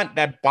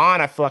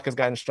bond I feel like has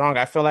gotten stronger.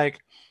 I feel like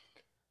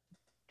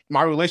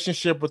my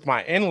relationship with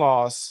my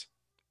in-laws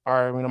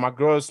or my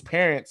girl's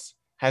parents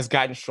has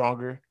gotten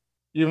stronger,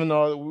 even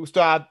though we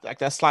still have like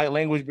that slight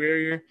language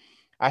barrier.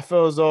 I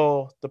feel as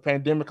though the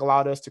pandemic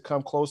allowed us to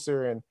come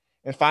closer and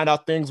find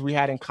out things we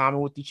had in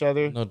common with each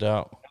other. No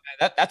doubt.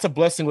 That's a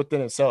blessing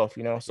within itself,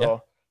 Yeah.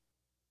 So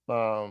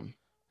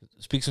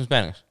Speak some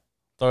Spanish.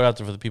 Throw it out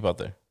there for the people out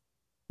there.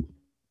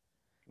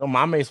 no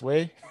mames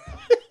way.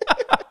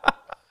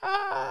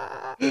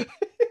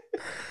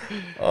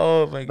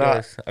 Oh my Nah.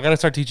 gosh, I gotta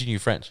start teaching you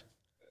French.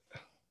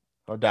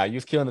 No doubt. You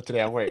was killing it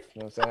today at work.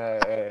 You know what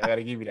I'm saying? I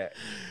gotta give you that.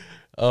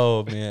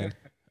 Oh man.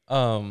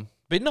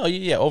 But no,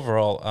 yeah.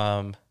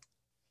 Overall,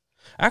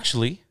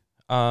 actually,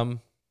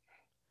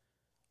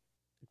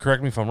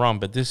 correct me if I'm wrong,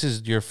 but this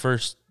is your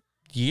first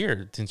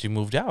year since you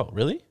moved out,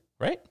 really?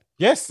 Right?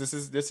 Yes, this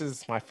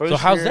is my first So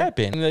how's year. that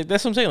been? Like,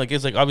 that's what I'm saying. Like,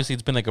 it's like obviously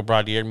it's been like a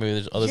broad year. Maybe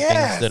there's other Yes,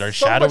 things that are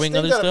so much shadowing things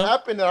other that have stuff.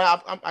 happened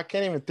that I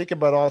can't even think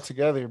about all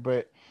together.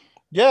 But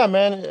yeah,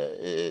 man,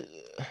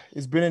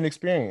 it's been an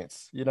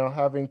experience.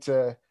 Having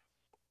to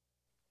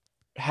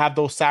have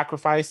those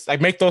sacrifices, like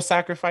make those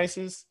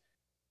sacrifices,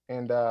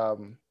 and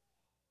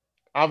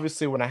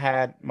obviously when I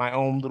had my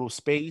own little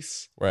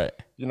space, Right.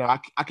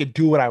 I could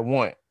do what I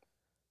want.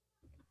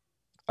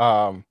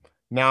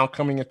 Now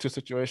coming into a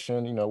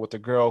situation, with a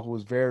girl who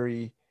is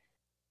very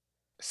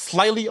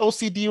slightly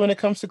OCD when it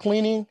comes to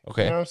cleaning.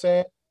 Okay. You know what I'm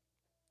saying?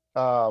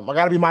 I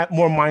got to be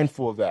more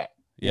mindful of that.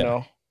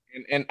 Yeah.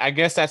 And I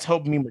guess that's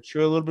helped me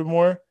mature a little bit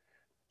more.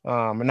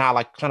 And not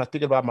like kind of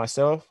thinking about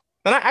myself.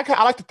 And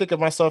I like to think of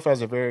myself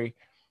as a very,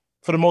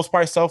 for the most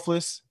part,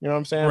 selfless. You know what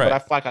I'm saying? Right. But I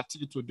feel like I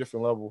took it to a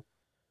different level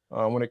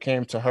when it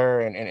came to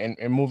her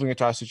and moving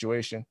into our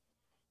situation.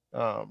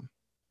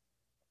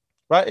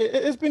 But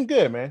it's been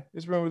good, man.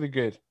 It's been really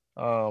good.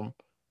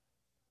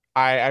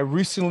 I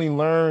recently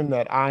learned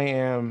that I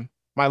am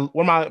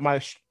one of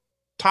my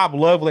top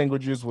love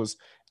languages was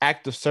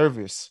act of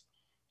service,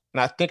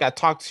 and I think I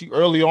talked to you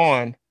early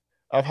on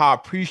of how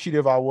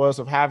appreciative I was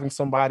of having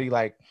somebody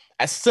like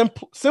as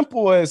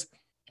simple as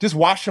just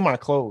washing my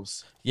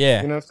clothes.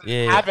 Yeah. You know,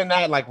 Yeah. having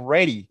that like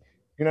ready.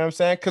 You know what I'm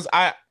saying? Because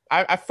I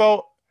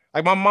felt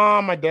like my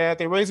mom, my dad,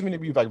 they raised me to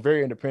be like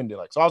very independent.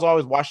 Like, so I was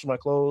always washing my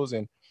clothes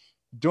and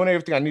doing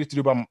everything I needed to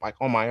do by like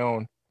on my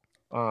own.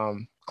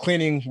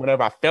 Cleaning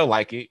whenever I felt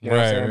like it. You know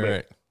what I'm saying?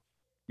 Right.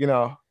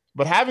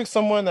 But having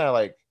someone that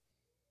like,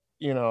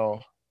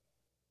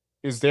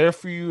 is there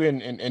for you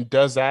and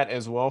does that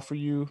as well for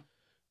you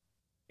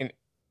and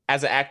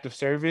as an act of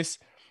service,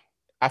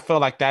 I felt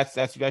like that's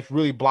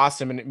really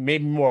blossomed and it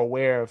made me more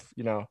aware of,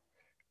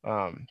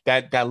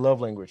 that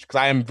love language. Cause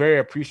I am very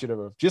appreciative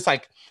of just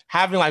like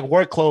having like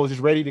work clothes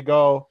just ready to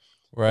go.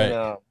 Right.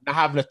 And, not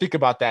having to think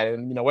about that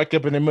and, wake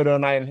up in the middle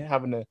of the night and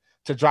having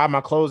to dry my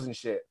clothes and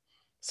shit.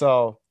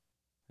 So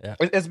yeah,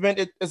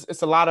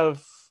 it's a lot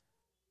of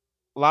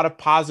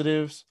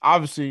positives.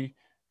 Obviously,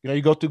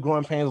 you go through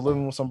growing pains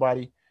living with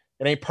somebody.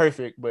 It ain't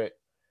perfect, but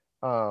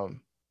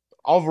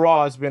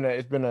overall, it's been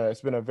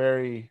a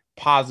very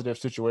positive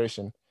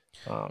situation.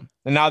 And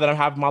now that I'm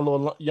having my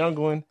little young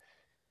one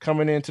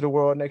coming into the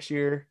world next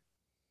year,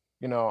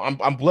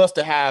 I'm blessed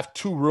to have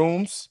 2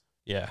 rooms.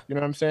 Yeah, you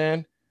know what I'm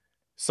saying.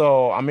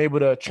 So I'm able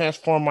to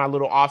transform my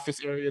little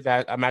office area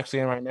that I'm actually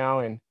in right now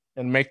and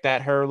make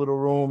that her little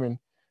room and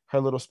her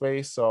little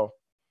space. So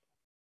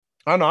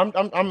I don't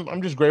know.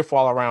 I'm just grateful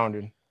all around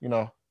and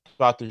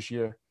throughout this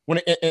year when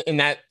in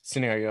that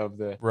scenario of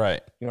the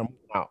right moving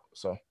out.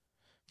 So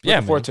yeah,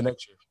 looking forward to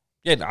next year.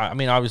 Yeah, I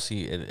mean,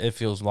 obviously it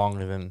feels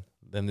longer than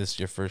this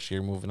your first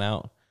year moving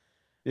out.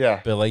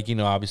 Yeah, but like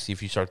obviously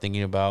if you start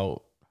thinking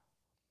about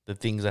the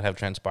things that have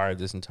transpired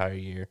this entire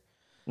year,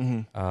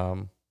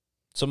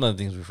 some of the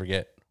things we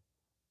forget.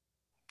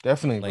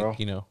 Definitely, like,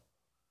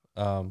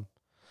 bro.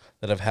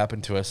 That have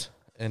happened to us,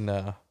 and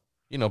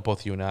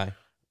both you and I,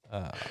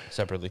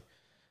 separately,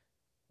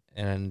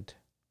 and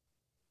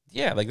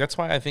yeah, like that's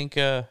why I think,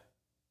 yeah,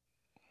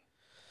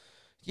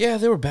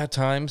 there were bad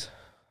times,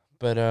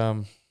 but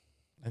I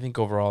think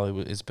overall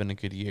it's been a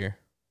good year.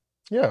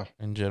 Yeah,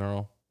 in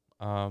general,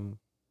 I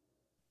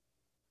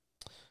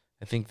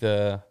think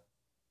the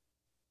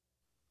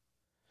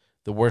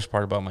worst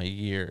part about my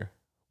year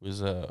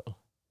was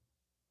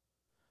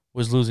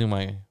losing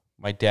my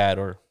dad,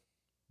 or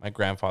my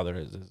grandfather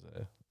is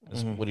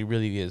what he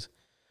really is.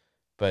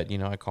 But,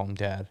 I call him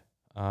dad.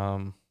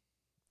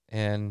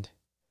 And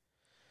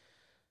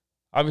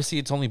obviously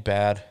it's only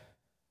bad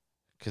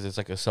because it's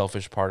like a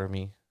selfish part of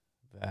me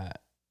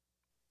that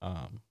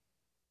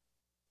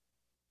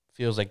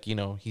feels like,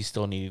 he's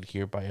still needed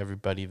here by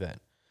everybody that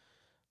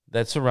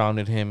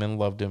surrounded him and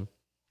loved him.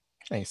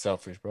 Ain't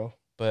selfish, bro.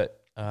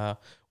 But well,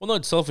 no,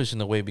 it's selfish in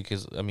the way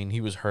because I mean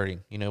he was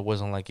hurting. It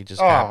wasn't like it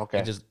just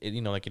happened.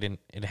 Okay.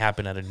 It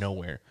happened out of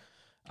nowhere.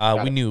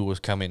 We knew it was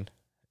coming.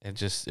 It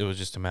was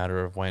just a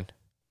matter of when,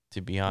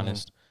 to be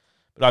honest.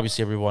 But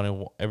obviously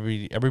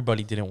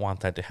everybody didn't want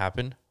that to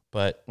happen.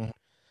 But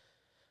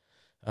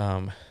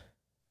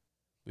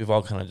we've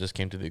all kind of just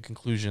came to the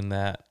conclusion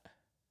that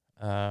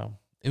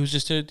it was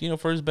just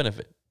for his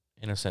benefit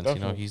in a sense.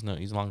 Definitely. He's no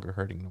longer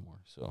hurting no more.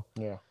 So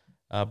yeah.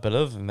 But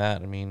other than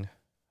that, I mean,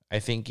 I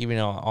think even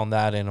on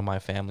that end of my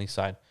family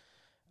side,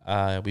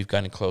 we've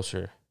gotten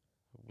closer.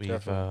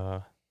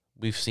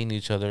 We've seen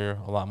each other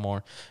a lot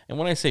more. And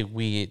when I say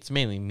we, it's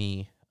mainly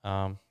me.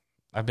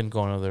 I've been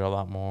going over there a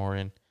lot more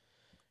and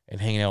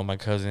hanging out with my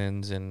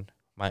cousins and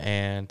my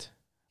aunt,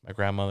 my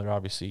grandmother,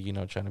 obviously,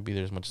 trying to be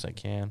there as much as I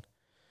can.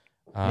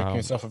 Making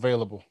yourself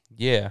available.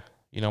 Yeah.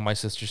 My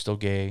sister's still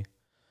gay.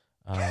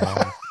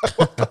 Wild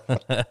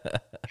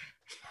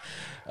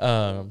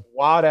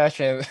ass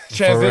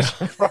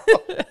transition, bro.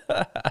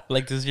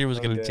 Like this year was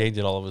going to change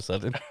it all of a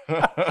sudden.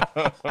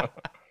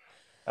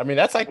 I mean,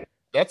 that's like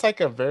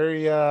a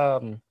very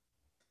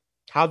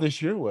how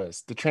this year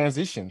was, the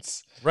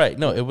transitions. Right.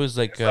 No, it was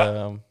like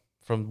from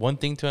one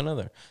thing to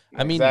another.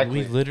 I mean,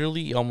 we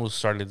literally almost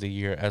started the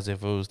year as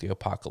if it was the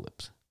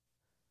apocalypse.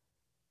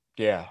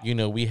 Yeah.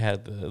 We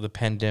had the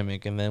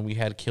pandemic, and then we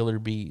had killer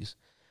bees.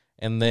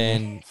 And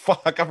then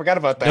fuck, I forgot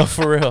about that. No,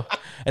 for real.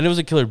 And it was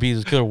a killer bees, it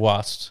was killer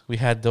wasps. We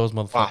had those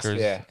motherfuckers.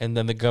 Yeah. And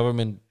then the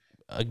government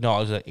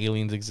acknowledged that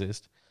aliens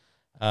exist.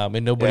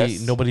 And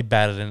nobody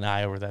batted an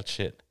eye over that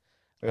shit.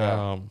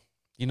 Yeah.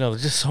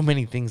 there's just so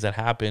many things that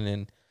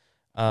happen,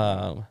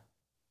 and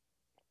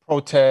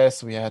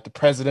Protests. We had the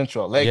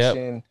presidential yep.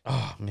 election.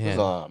 Oh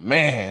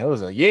It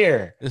was a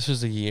year. this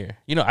was a year.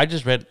 I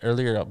just read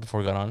earlier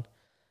before we got on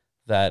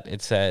that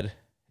it said,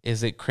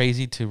 "Is it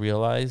crazy to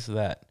realize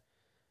that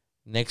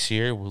next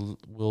year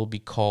will be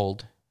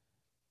called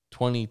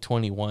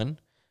 2021,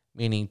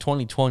 meaning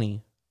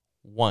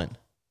 2021?"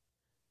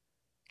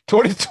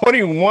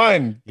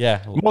 2021.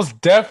 Yeah, Most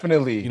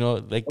definitely.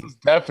 like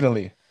Most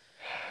definitely.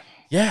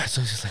 yeah.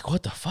 So it's just like,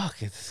 what the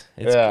fuck? It's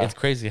Yeah. it's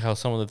crazy how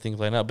some of the things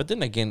line up. But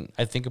then again,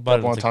 I think about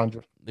it, Double it's like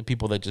entendre. the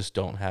people that just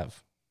don't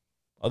have,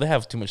 they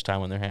have too much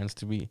time on their hands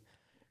to be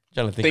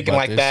trying to think Thinking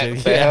about like this that. shit.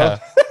 What the Yeah.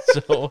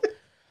 hell? So,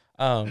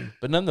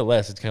 but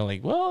nonetheless, it's kind of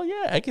like, well,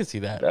 yeah, I can see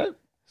that.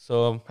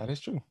 So, That is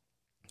true.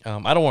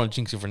 I don't want to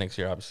jinx you for next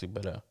year, obviously,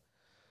 but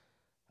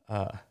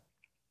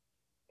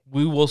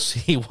we will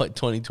see what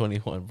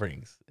 2021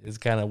 brings. It's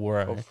kind of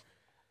where I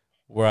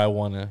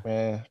want to.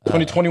 Man,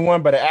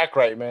 2021 better act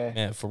right, man.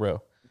 Man, for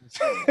real.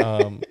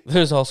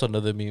 There's also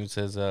another meme that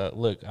says,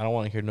 look, I don't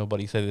want to hear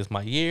nobody say this is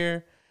my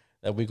year,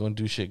 that we're going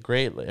to do shit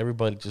great. Like,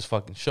 everybody just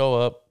fucking show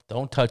up,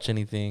 don't touch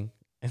anything,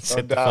 and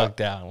sit the fuck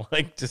down.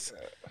 Like, just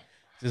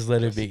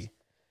let it be.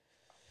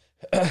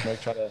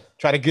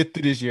 Try to get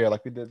through this year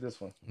like we did this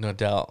one. No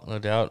doubt.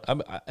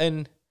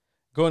 And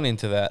going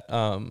into that,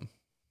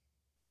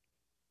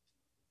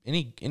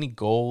 any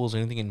goals or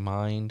anything in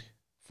mind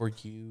for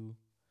you,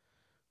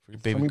 for your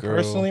baby For me girl?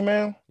 personally,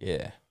 man,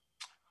 Yeah.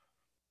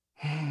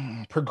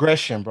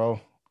 progression,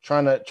 bro.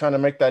 Trying to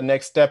make that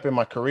next step in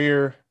my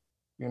career.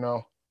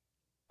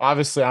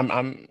 Obviously,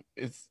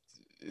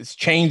 it's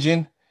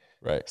changing,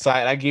 Right. so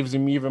that gives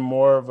me even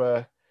more of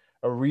a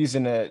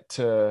reason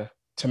to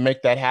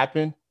make that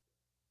happen.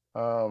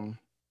 But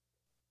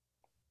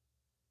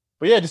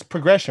yeah, just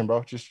progression,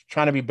 bro. Just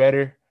trying to be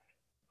better.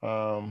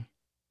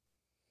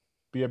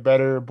 Be a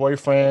better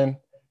boyfriend.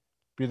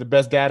 Be the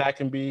best dad I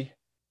can be.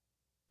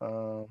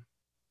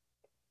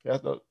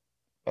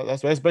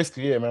 That's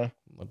basically it, man.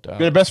 No doubt.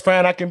 Be the best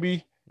friend I can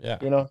be. Yeah.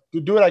 Do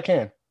what I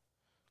can.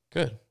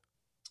 Good.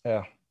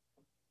 Yeah.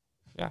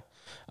 Yeah.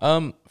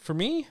 For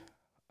me,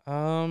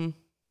 I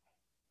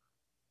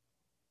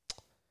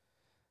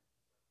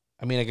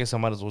mean, I guess I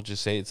might as well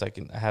just say it's like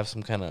I have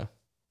some kind of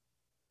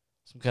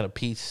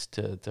piece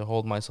to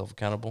hold myself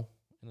accountable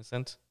in a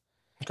sense.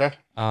 Okay.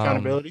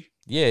 Accountability.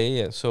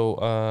 Yeah.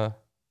 So,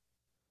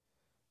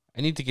 I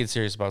need to get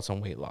serious about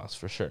some weight loss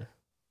for sure.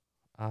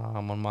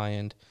 On my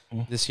end,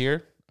 this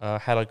year,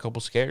 had a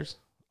couple scares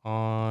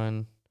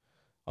on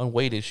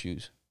weight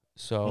issues.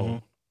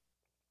 So,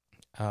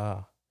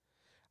 I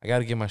got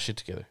to get my shit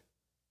together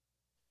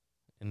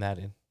in that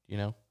end,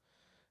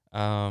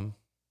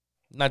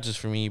 not just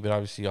for me, but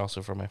obviously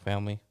also for my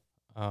family.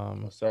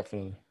 Most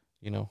definitely.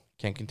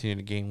 Can't continue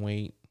to gain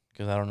weight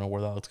because I don't know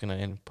where that's going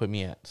to put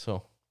me at.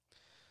 So,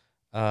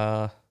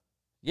 yeah,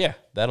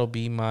 that'll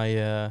be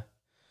my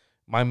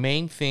my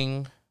main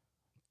thing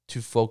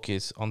to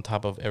focus on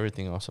top of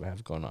everything else that I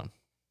have going on.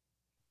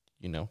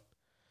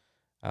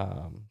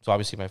 So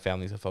obviously my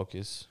family's a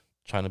focus.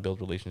 Trying to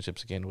build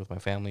relationships again with my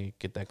family,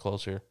 get that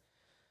closer.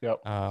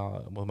 Yep.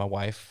 With my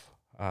wife,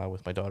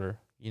 with my daughter.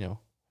 Making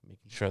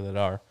sure that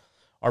our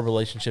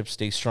relationship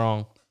stays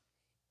strong.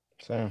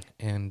 Same.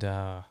 And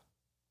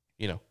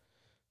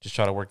just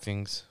try to work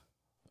things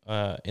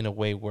in a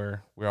way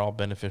where we're all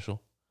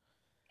beneficial.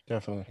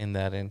 Definitely. In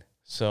that end.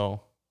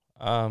 So,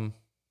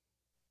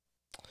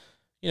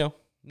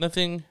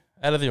 nothing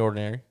out of the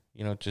ordinary.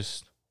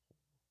 Just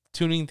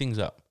tuning things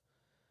up.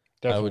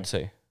 Definitely. I would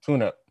say.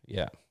 Tune up.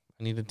 Yeah.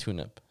 I need to tune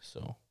up.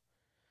 So,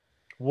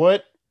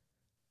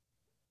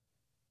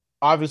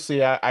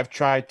 obviously I've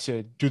tried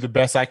to do the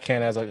best I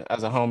can as a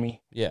homie.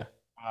 Yeah.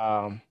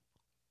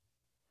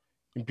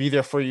 Be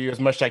there for you as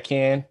much as I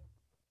can,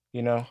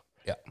 Yeah.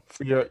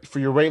 For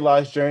your weight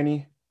loss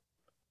journey.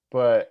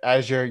 But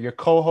as your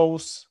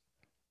co-host,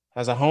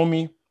 as a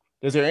homie,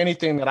 is there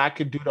anything that I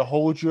could do to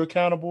hold you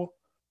accountable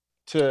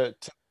to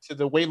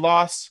the weight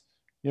loss?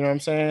 You know what I'm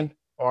saying?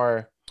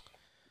 Or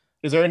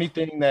is there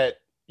anything that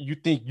you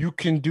think you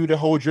can do to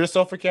hold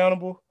yourself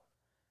accountable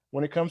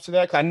when it comes to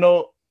that? Because I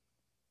know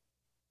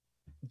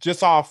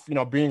just off,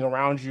 being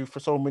around you for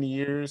so many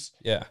years.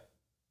 Yeah.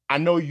 I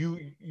know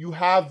you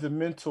have the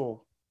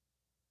mental,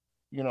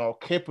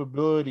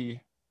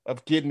 capability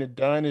of getting it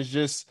done. It's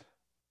just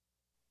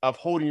of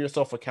holding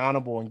yourself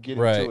accountable and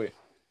getting to it.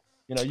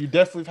 You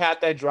definitely have had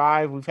that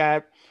drive.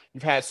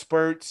 You've had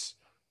spurts.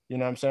 You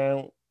know what I'm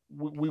saying?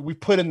 We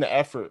put in the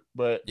effort,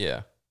 but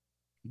yeah,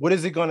 what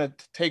is it going to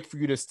take for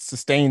you to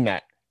sustain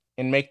that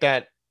and make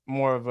that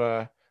more of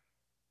a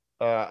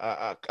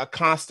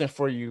constant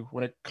for you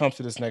when it comes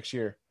to this next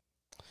year?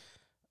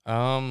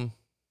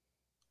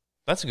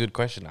 That's a good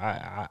question.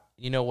 I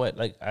you know what?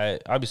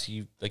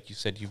 Obviously, like you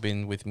said, you've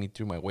been with me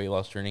through my weight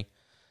loss journey.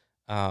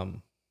 A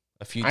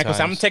few times.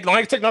 I'm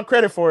not take no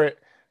credit for it,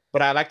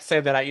 but I like to say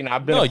that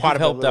I've been a part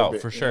of it. You've helped out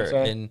for bit, sure,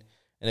 and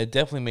it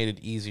definitely made it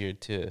easier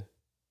to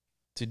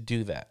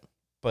do that.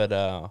 But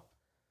I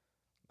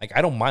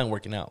don't mind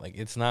working out. Like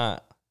it's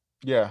not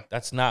Yeah.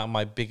 That's not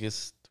my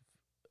biggest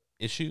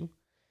issue.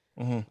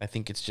 Mm-hmm. I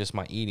think it's just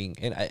my eating.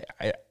 And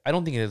I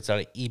don't think it's that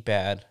I eat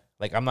bad.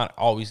 Like, I'm not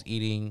always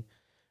eating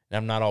and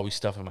I'm not always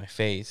stuffing my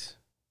face.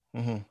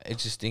 Mm-hmm. I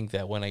just think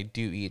that when I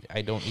do eat,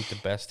 I don't eat the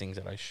best things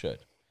that I should.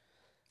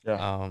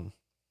 Yeah.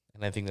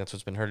 And I think that's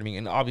what's been hurting me.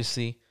 And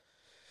obviously,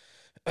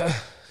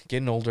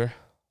 getting older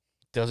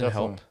doesn't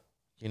Definitely. help,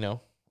 you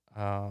know?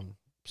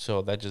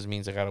 So that just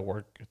means I got to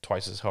work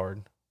twice as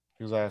hard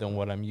Exactly. than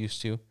what I'm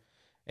used to.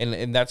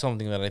 And that's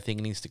something that I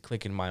think needs to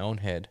click in my own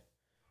head.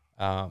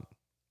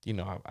 You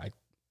know,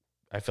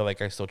 I feel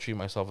like I still treat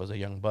myself as a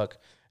young buck.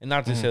 And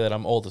not to say that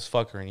I'm old as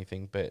fuck or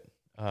anything, but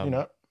You're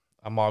not.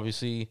 I'm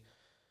obviously,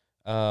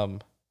 I'm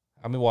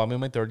in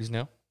my 30s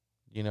now.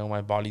 You know,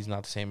 my body's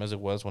not the same as it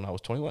was when I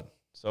was 21.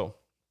 So,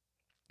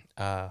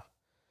 yeah,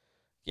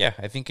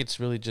 I think it's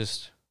really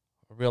just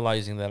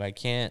realizing that I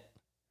can't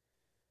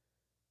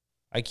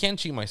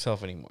cheat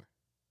myself anymore.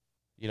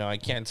 You know, I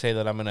can't say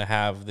that I'm going to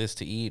have this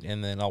to eat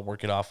and then I'll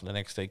work it off the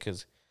next day,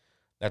 because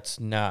that's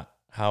not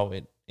how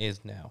it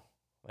is now.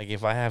 Like,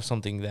 if I have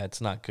something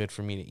that's not good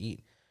for me to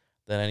eat,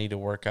 then I need to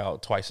work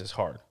out twice as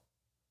hard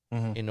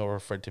in order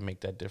for it to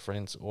make that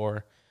difference,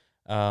 or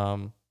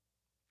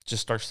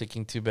just start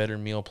sticking to better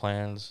meal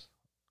plans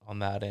on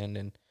that end,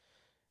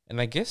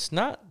 and I guess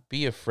not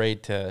be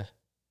afraid to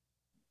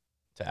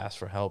ask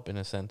for help, in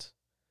a sense,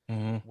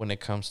 when it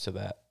comes to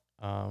that.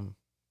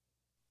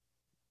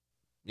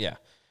 Yeah.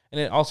 And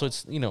it also,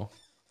 it's, you know,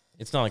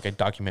 it's not like I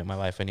document my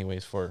life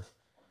anyways for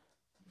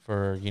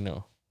you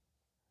know,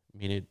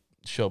 me to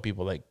show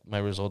people like my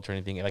results or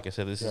anything. Like I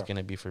said, this is going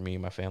to be for me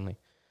and my family,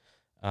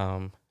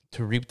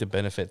 to reap the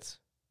benefits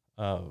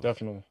of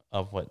Definitely.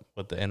 of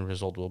what the end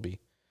result will be.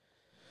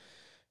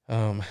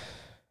 So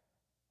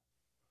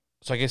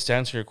I guess to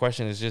answer your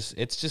question, it's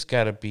just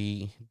got to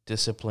be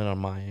discipline on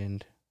my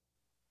end,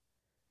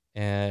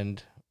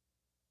 and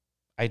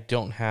I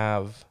don't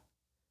have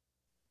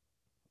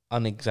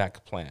an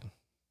exact plan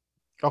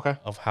Okay.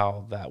 of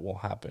how that will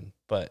happen,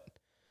 but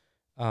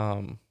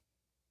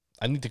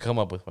I need to come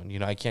up with one. You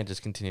know, I can't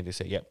just continue to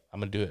say, "Yep, I'm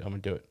gonna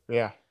do it,"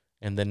 Yeah.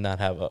 and then not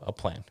have a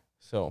plan.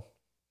 So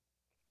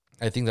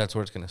I think that's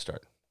where it's gonna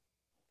start,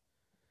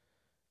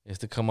 is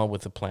to come up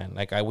with a plan.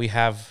 Like, we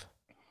have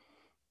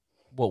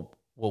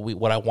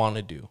what I want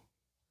to do.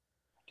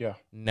 Yeah.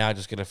 Now I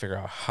just gotta figure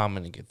out how I'm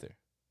gonna get there.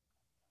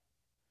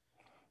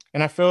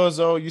 And I feel as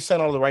though you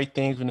said all the right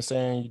things when you're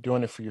saying you're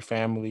doing it for your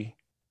family,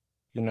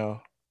 you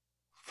know,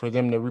 for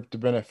them to reap the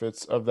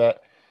benefits of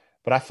that.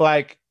 But I feel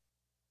like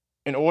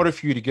in order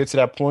for you to get to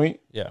that point,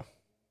 Yeah.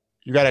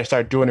 you got to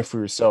start doing it for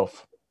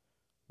yourself.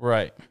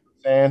 Right.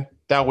 And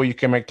that way you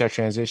can make that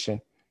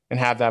transition and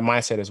have that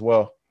mindset as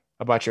well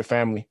about your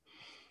family.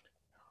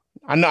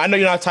 I know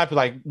you're not the type of,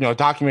 like,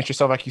 document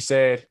yourself like you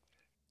said,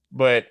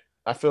 but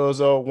I feel as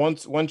though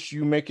once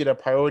you make it a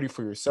priority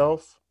for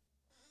yourself,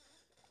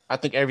 I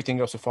think everything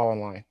else will fall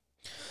in line.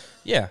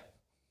 Yeah.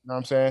 You know what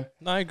I'm saying?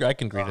 No, I agree. I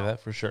can agree to that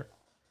for sure.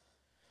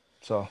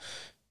 So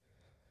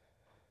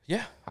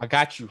Yeah. I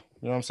got you.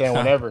 You know what I'm saying?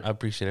 Whenever. I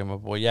appreciate it, my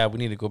boy. Yeah, we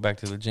need to go back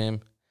to the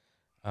gym.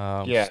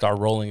 Yeah. Start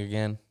rolling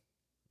again.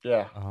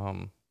 Yeah.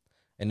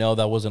 And no,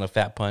 that wasn't a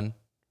fat pun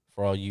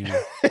for all you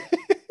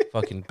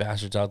fucking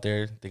bastards out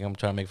there. Think I'm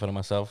trying to make fun of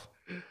myself.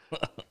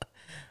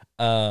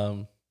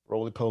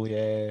 Roly poly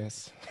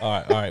ass.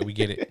 All right, we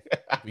get it.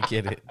 We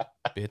get it,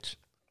 bitch.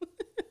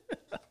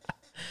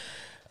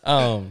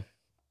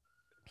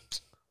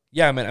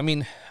 Yeah, man. I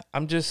mean,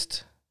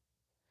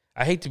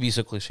 I hate to be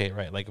so cliche,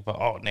 right? Like,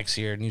 about, next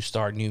year, new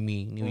start, new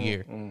me, new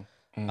year.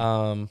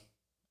 And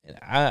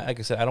like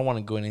I said, I don't want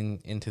to go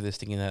into this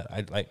thinking that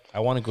I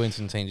want to go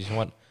into saying, you know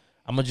what,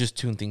 I'm gonna just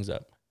tune things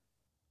up.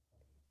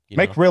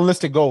 Make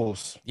realistic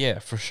goals. Yeah,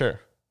 for sure.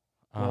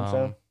 You know what I'm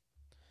saying?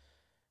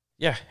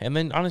 Yeah, and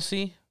then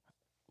honestly,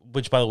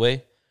 which, by the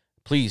way,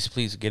 please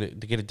get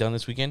it done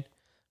this weekend.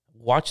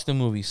 Watch the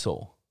movie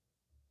Soul.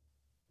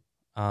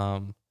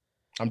 I'm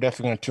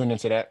definitely gonna tune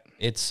into that.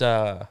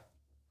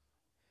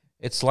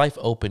 It's life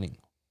opening.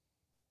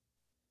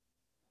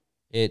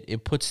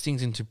 It puts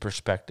things into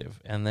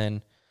perspective, and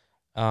then,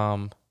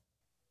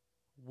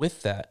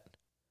 with that,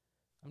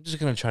 I'm just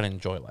gonna try to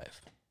enjoy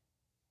life.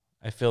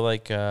 I feel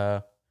like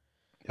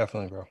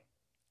Definitely, bro.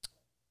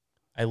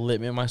 I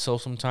limit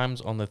myself sometimes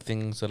on the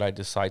things that I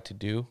decide to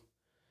do.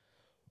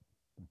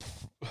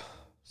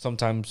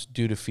 Sometimes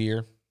due to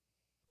fear,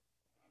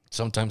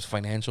 sometimes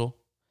financial.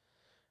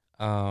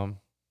 And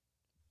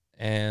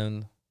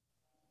I'm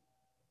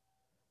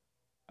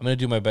going to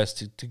do my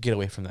best to get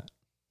away from that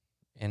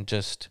and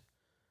just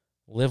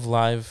live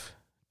life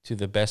to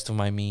the best of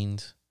my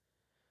means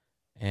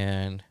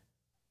and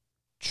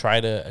try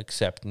to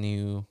accept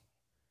new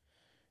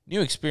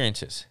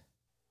experiences,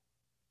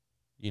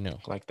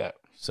 Like that.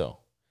 So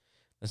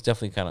that's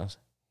definitely kind of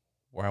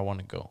where I want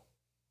to go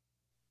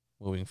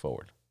moving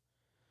forward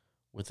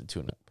with the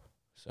tune-up.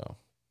 So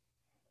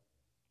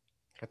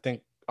I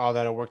think all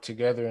that'll work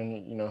together,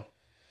 and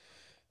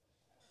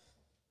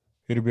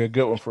it'll be a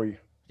good one for you.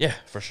 yeah,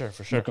 for sure.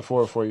 Looking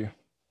forward for you.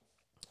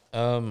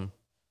 Yeah,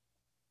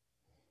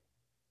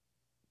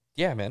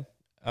 yeah, man.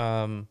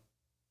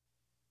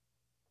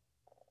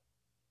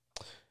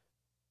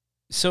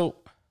 So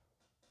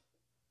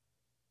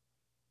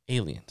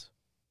aliens.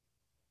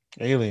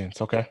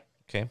 Aliens. Okay.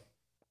 Okay.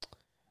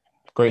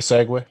 Great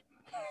segue.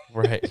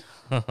 Right.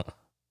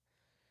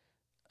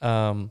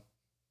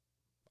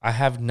 I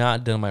have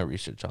not done my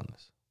research on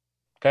this.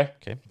 Okay.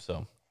 Okay.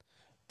 So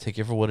take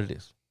it for what it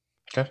is.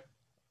 Okay.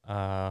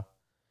 I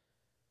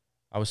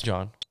was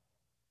John,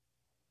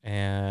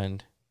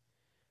 and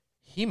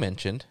he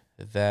mentioned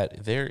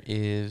that there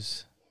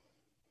is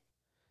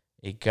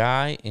a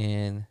guy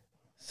in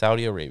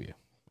Saudi Arabia,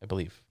 I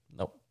believe.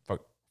 Nope,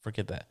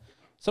 forget that.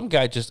 Some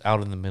guy just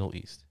out in the Middle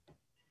East.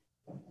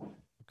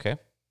 Okay.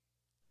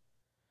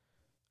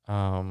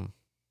 Are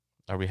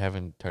we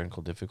having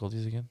technical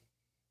difficulties again?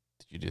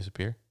 Did you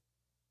disappear?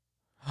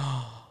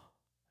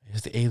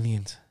 It's the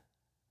aliens.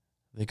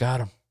 They got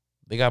him.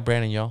 They got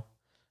Brandon, y'all.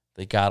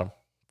 They got him.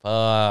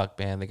 Fuck,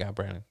 man, they got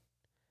Brandon.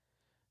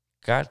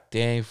 God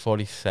dang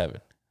 47.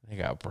 They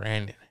got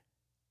Brandon.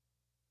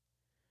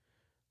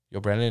 Yo,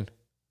 Brandon.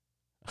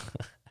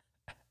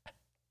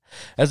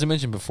 As I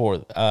mentioned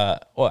before,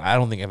 well, I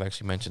don't think I've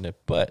actually mentioned it,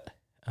 but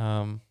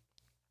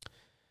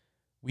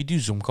we do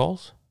Zoom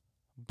calls,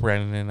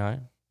 Brandon and I,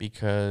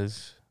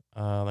 because,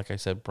 like I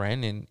said,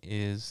 Brandon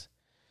is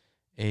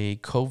a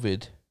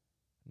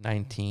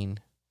COVID-19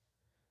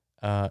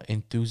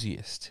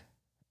 enthusiast.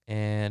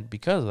 And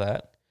because of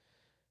that,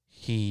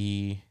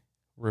 he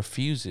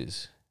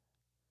refuses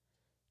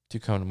to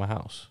come to my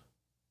house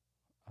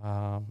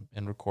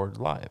and record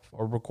live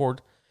or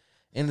record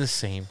in the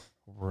same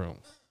room.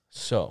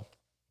 So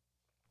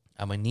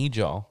I'm going to need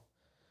y'all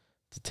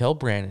to tell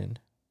Brandon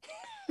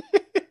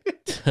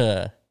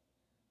to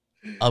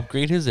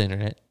upgrade his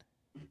internet,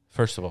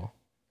 first of all.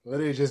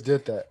 Literally just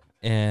did that.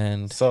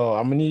 And So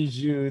I'm gonna need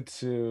you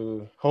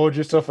to hold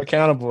yourself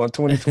accountable in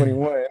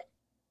 2021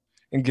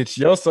 and get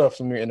yourself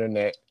some new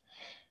internet.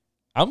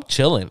 I'm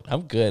chilling.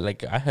 I'm good.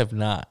 Like, I have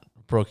not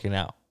broken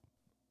out.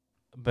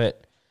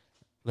 But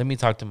let me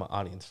talk to my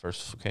audience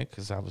first, okay?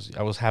 Because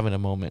I was having a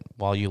moment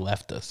while you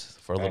left us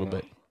for a little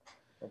bit.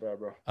 My bad,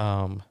 bro.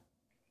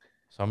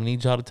 So I'm gonna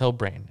need y'all to tell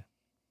Brandon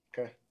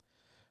Okay.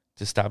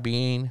 to stop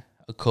being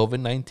a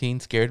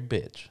COVID-19 scared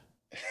bitch.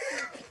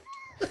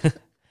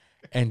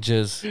 And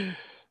just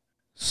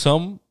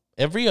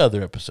every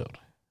other episode,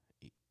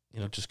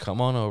 just come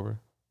on over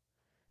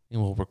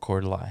and we'll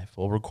record live.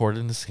 We'll record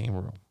in the same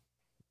room,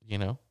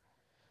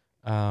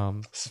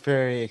 It's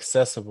very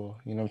accessible,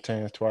 you know what I'm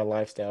saying, to our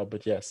lifestyle.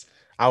 But yes,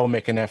 I will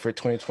make an effort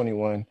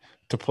 2021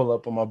 to pull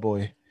up on my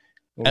boy.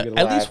 We'll get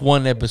at least live.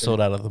 one episode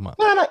out of the month.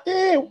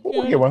 Yeah,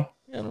 we'll get one.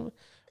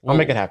 I'll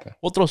make it happen.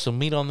 We'll throw some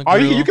meat on the Oh,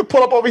 grill. you can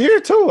pull up over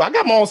here too. I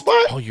got my own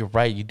spot. Oh, you're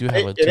right. You do have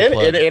a It ain't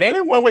two-plug.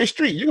 a one-way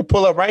street. You can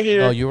pull up right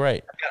here. No, you're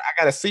right. I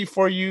got a seat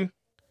for you.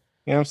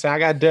 You know what I'm saying? I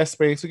got desk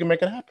space. We can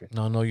make it happen.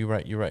 No, you're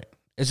right. You're right.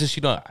 It's just,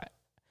 I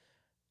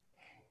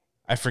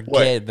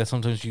forget that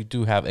sometimes you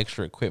do have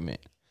extra equipment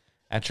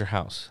at your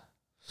house.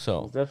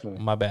 So,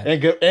 Definitely. my bad.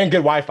 And good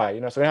Wi-Fi, so we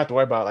don't have to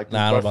worry about like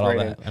Nah, I don't know about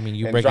all that. I mean,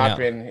 you breaking out.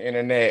 dropping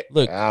internet.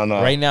 Look, I don't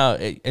know. right now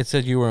it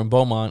said you were in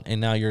Beaumont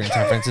and now you're in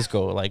San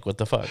Francisco. Like, what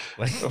the fuck?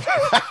 Like,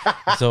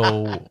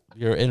 so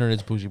your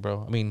internet's bougie,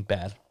 bro. I mean,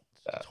 bad.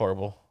 It's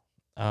horrible.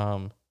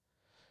 But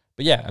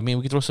yeah, I mean,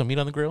 we can throw some meat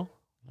on the grill.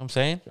 You know what I'm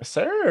saying? Yes,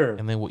 sir.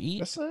 And then we'll eat.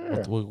 Yes,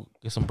 sir. We'll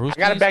get some brewskis. I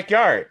got a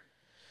backyard.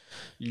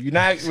 You're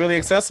not really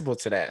accessible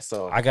to that,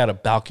 so I got a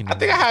balcony. I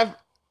think I have.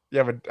 You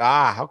have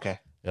a okay.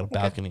 Got a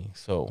balcony.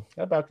 So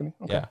Got a balcony.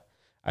 Okay. yeah,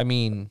 I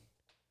mean,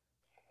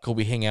 could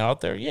we hang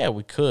out there? Yeah,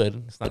 we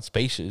could. It's not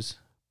spacious,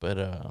 but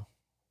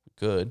we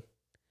could.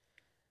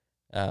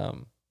 But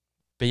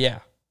yeah,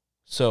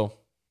 so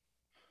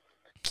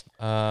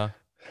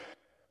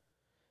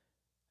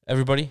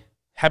everybody,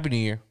 Happy New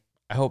Year.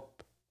 I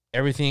hope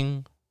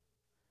everything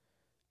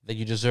that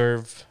you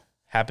deserve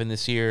happened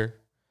this year.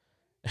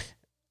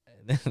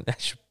 I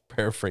should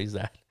paraphrase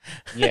that.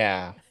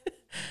 Yeah.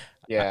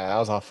 Yeah, that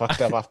was all fucked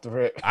up off the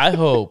rip. I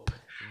hope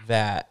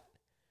that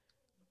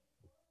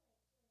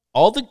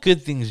all the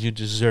good things you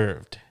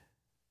deserved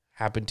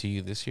happened to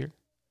you this year.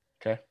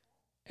 Okay.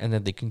 And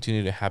that they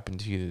continue to happen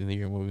to you in the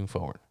year moving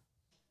forward.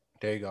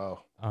 There you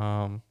go.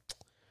 Round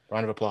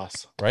of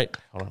applause. Right?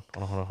 Hold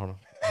on.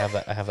 I have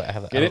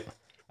that. Get it?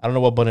 I don't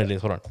know what button it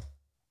is. Hold on.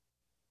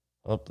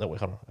 Oh, that way.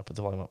 Hold on. I put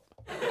the volume up.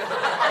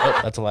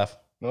 Oh, that's a laugh.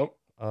 Nope.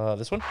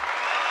 This one?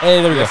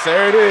 Hey, there we Yes, go.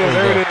 there it is.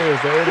 There There we it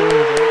is. There it is.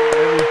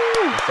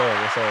 Yes, sir.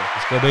 Yes, sir.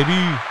 Let's go, baby.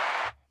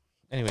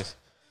 Anyways,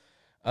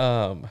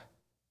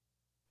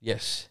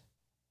 yes,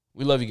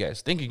 we love you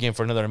guys. Thank you again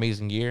for another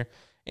amazing year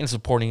and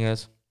supporting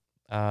us.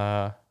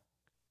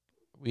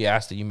 We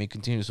ask that you may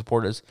continue to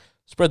support us,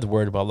 spread the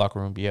word about Locker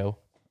Room BO,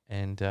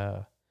 and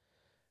Follow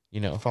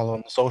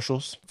on the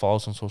socials. follow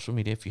us on social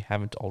media if you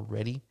haven't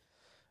already.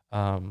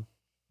 It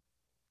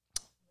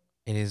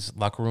is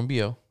Locker Room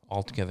BO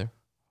all together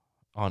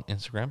on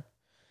Instagram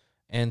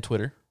and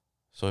Twitter.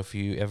 So if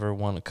you ever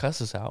want to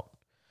cuss us out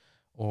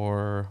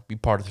or be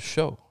part of the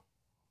show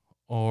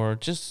or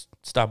just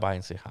stop by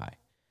and say hi,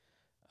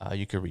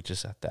 you can reach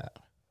us at that.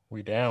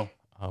 We down.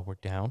 we're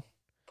down.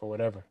 For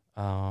whatever.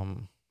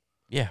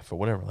 Yeah, for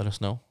whatever. Let us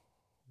know.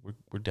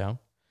 We're down.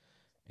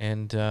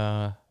 And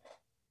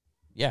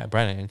yeah,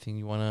 Brandon, anything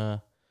you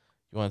wanna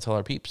tell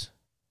our peeps?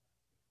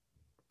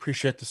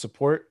 Appreciate the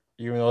support,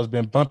 even though it's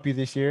been bumpy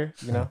this year,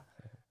 you know.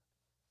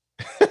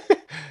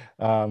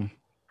 And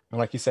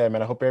like you said,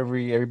 man, I hope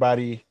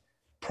everybody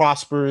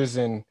prospers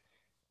and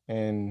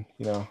you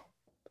know, a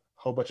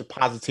whole bunch of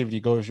positivity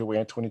goes your way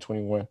in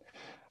 2021. I'm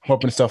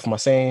hoping the stuff for my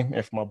same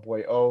and for my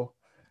boy O.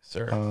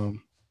 Sir. And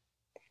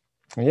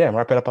yeah,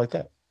 wrap it up like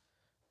that.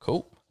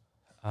 Cool.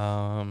 We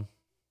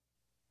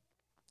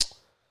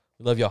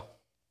love y'all.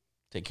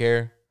 Take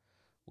care.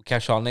 We'll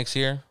catch y'all next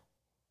year.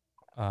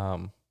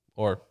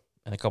 Or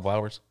in a couple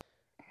hours.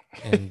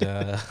 And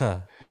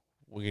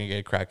we're gonna get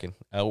it cracking.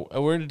 We're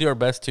gonna do our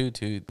best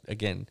to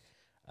again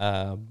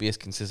be as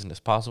consistent as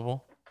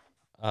possible.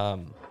 We're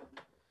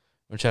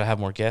gonna try to have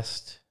more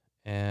guests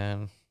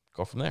and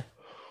go from there.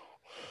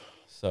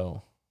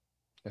 So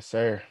Yes,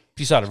 sir.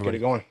 peace out, Let's everybody.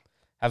 get it going.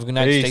 Have a good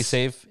night. Peace. Stay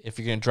safe. If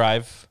you're gonna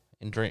drive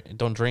and drink,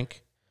 don't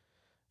drink.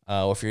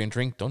 Or if you're gonna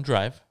drink, don't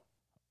drive.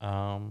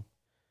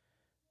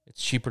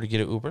 It's cheaper to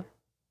get an Uber.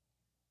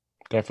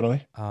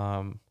 Definitely.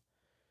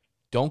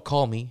 Don't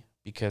call me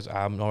because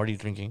I'm already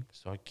drinking,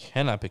 so I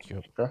cannot pick you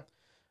up. Okay.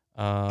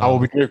 I will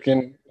be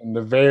drinking in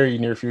the very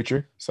near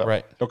future, so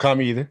Right. don't call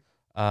me either.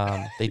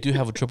 They do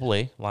have a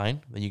AAA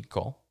line that you can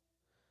call.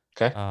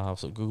 Okay.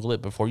 So Google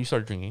it before you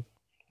start drinking.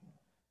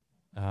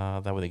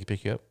 That way they can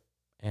pick you up.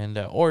 And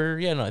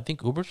I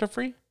think Ubers are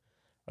free.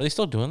 Are they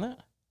still doing that?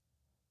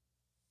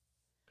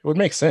 It would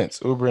make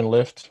sense. Uber and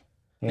Lyft.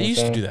 They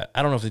used to do that.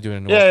 I don't know if they do it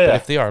anymore. Yeah, But yeah.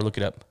 if they are, look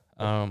it up.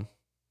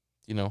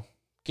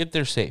 Get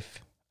there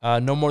safe.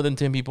 No more than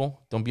 10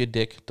 people. Don't be a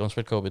dick. Don't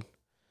spread COVID.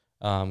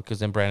 Because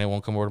then Brandon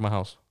won't come over to my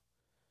house.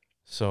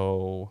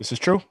 So, This is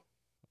true.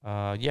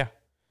 yeah.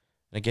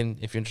 And again,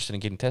 if you're interested in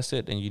getting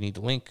tested and you need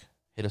the link,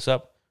 hit us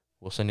up.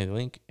 We'll send you the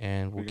link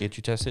and we'll get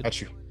you tested. Got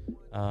you.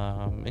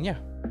 And yeah,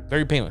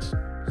 very painless.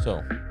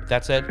 So, with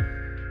that said,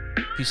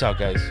 peace out,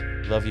 guys.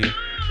 Love you.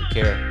 Take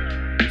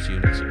care. See you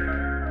next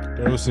year.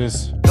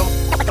 Doses.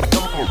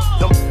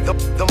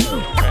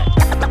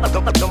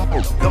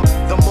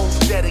 Them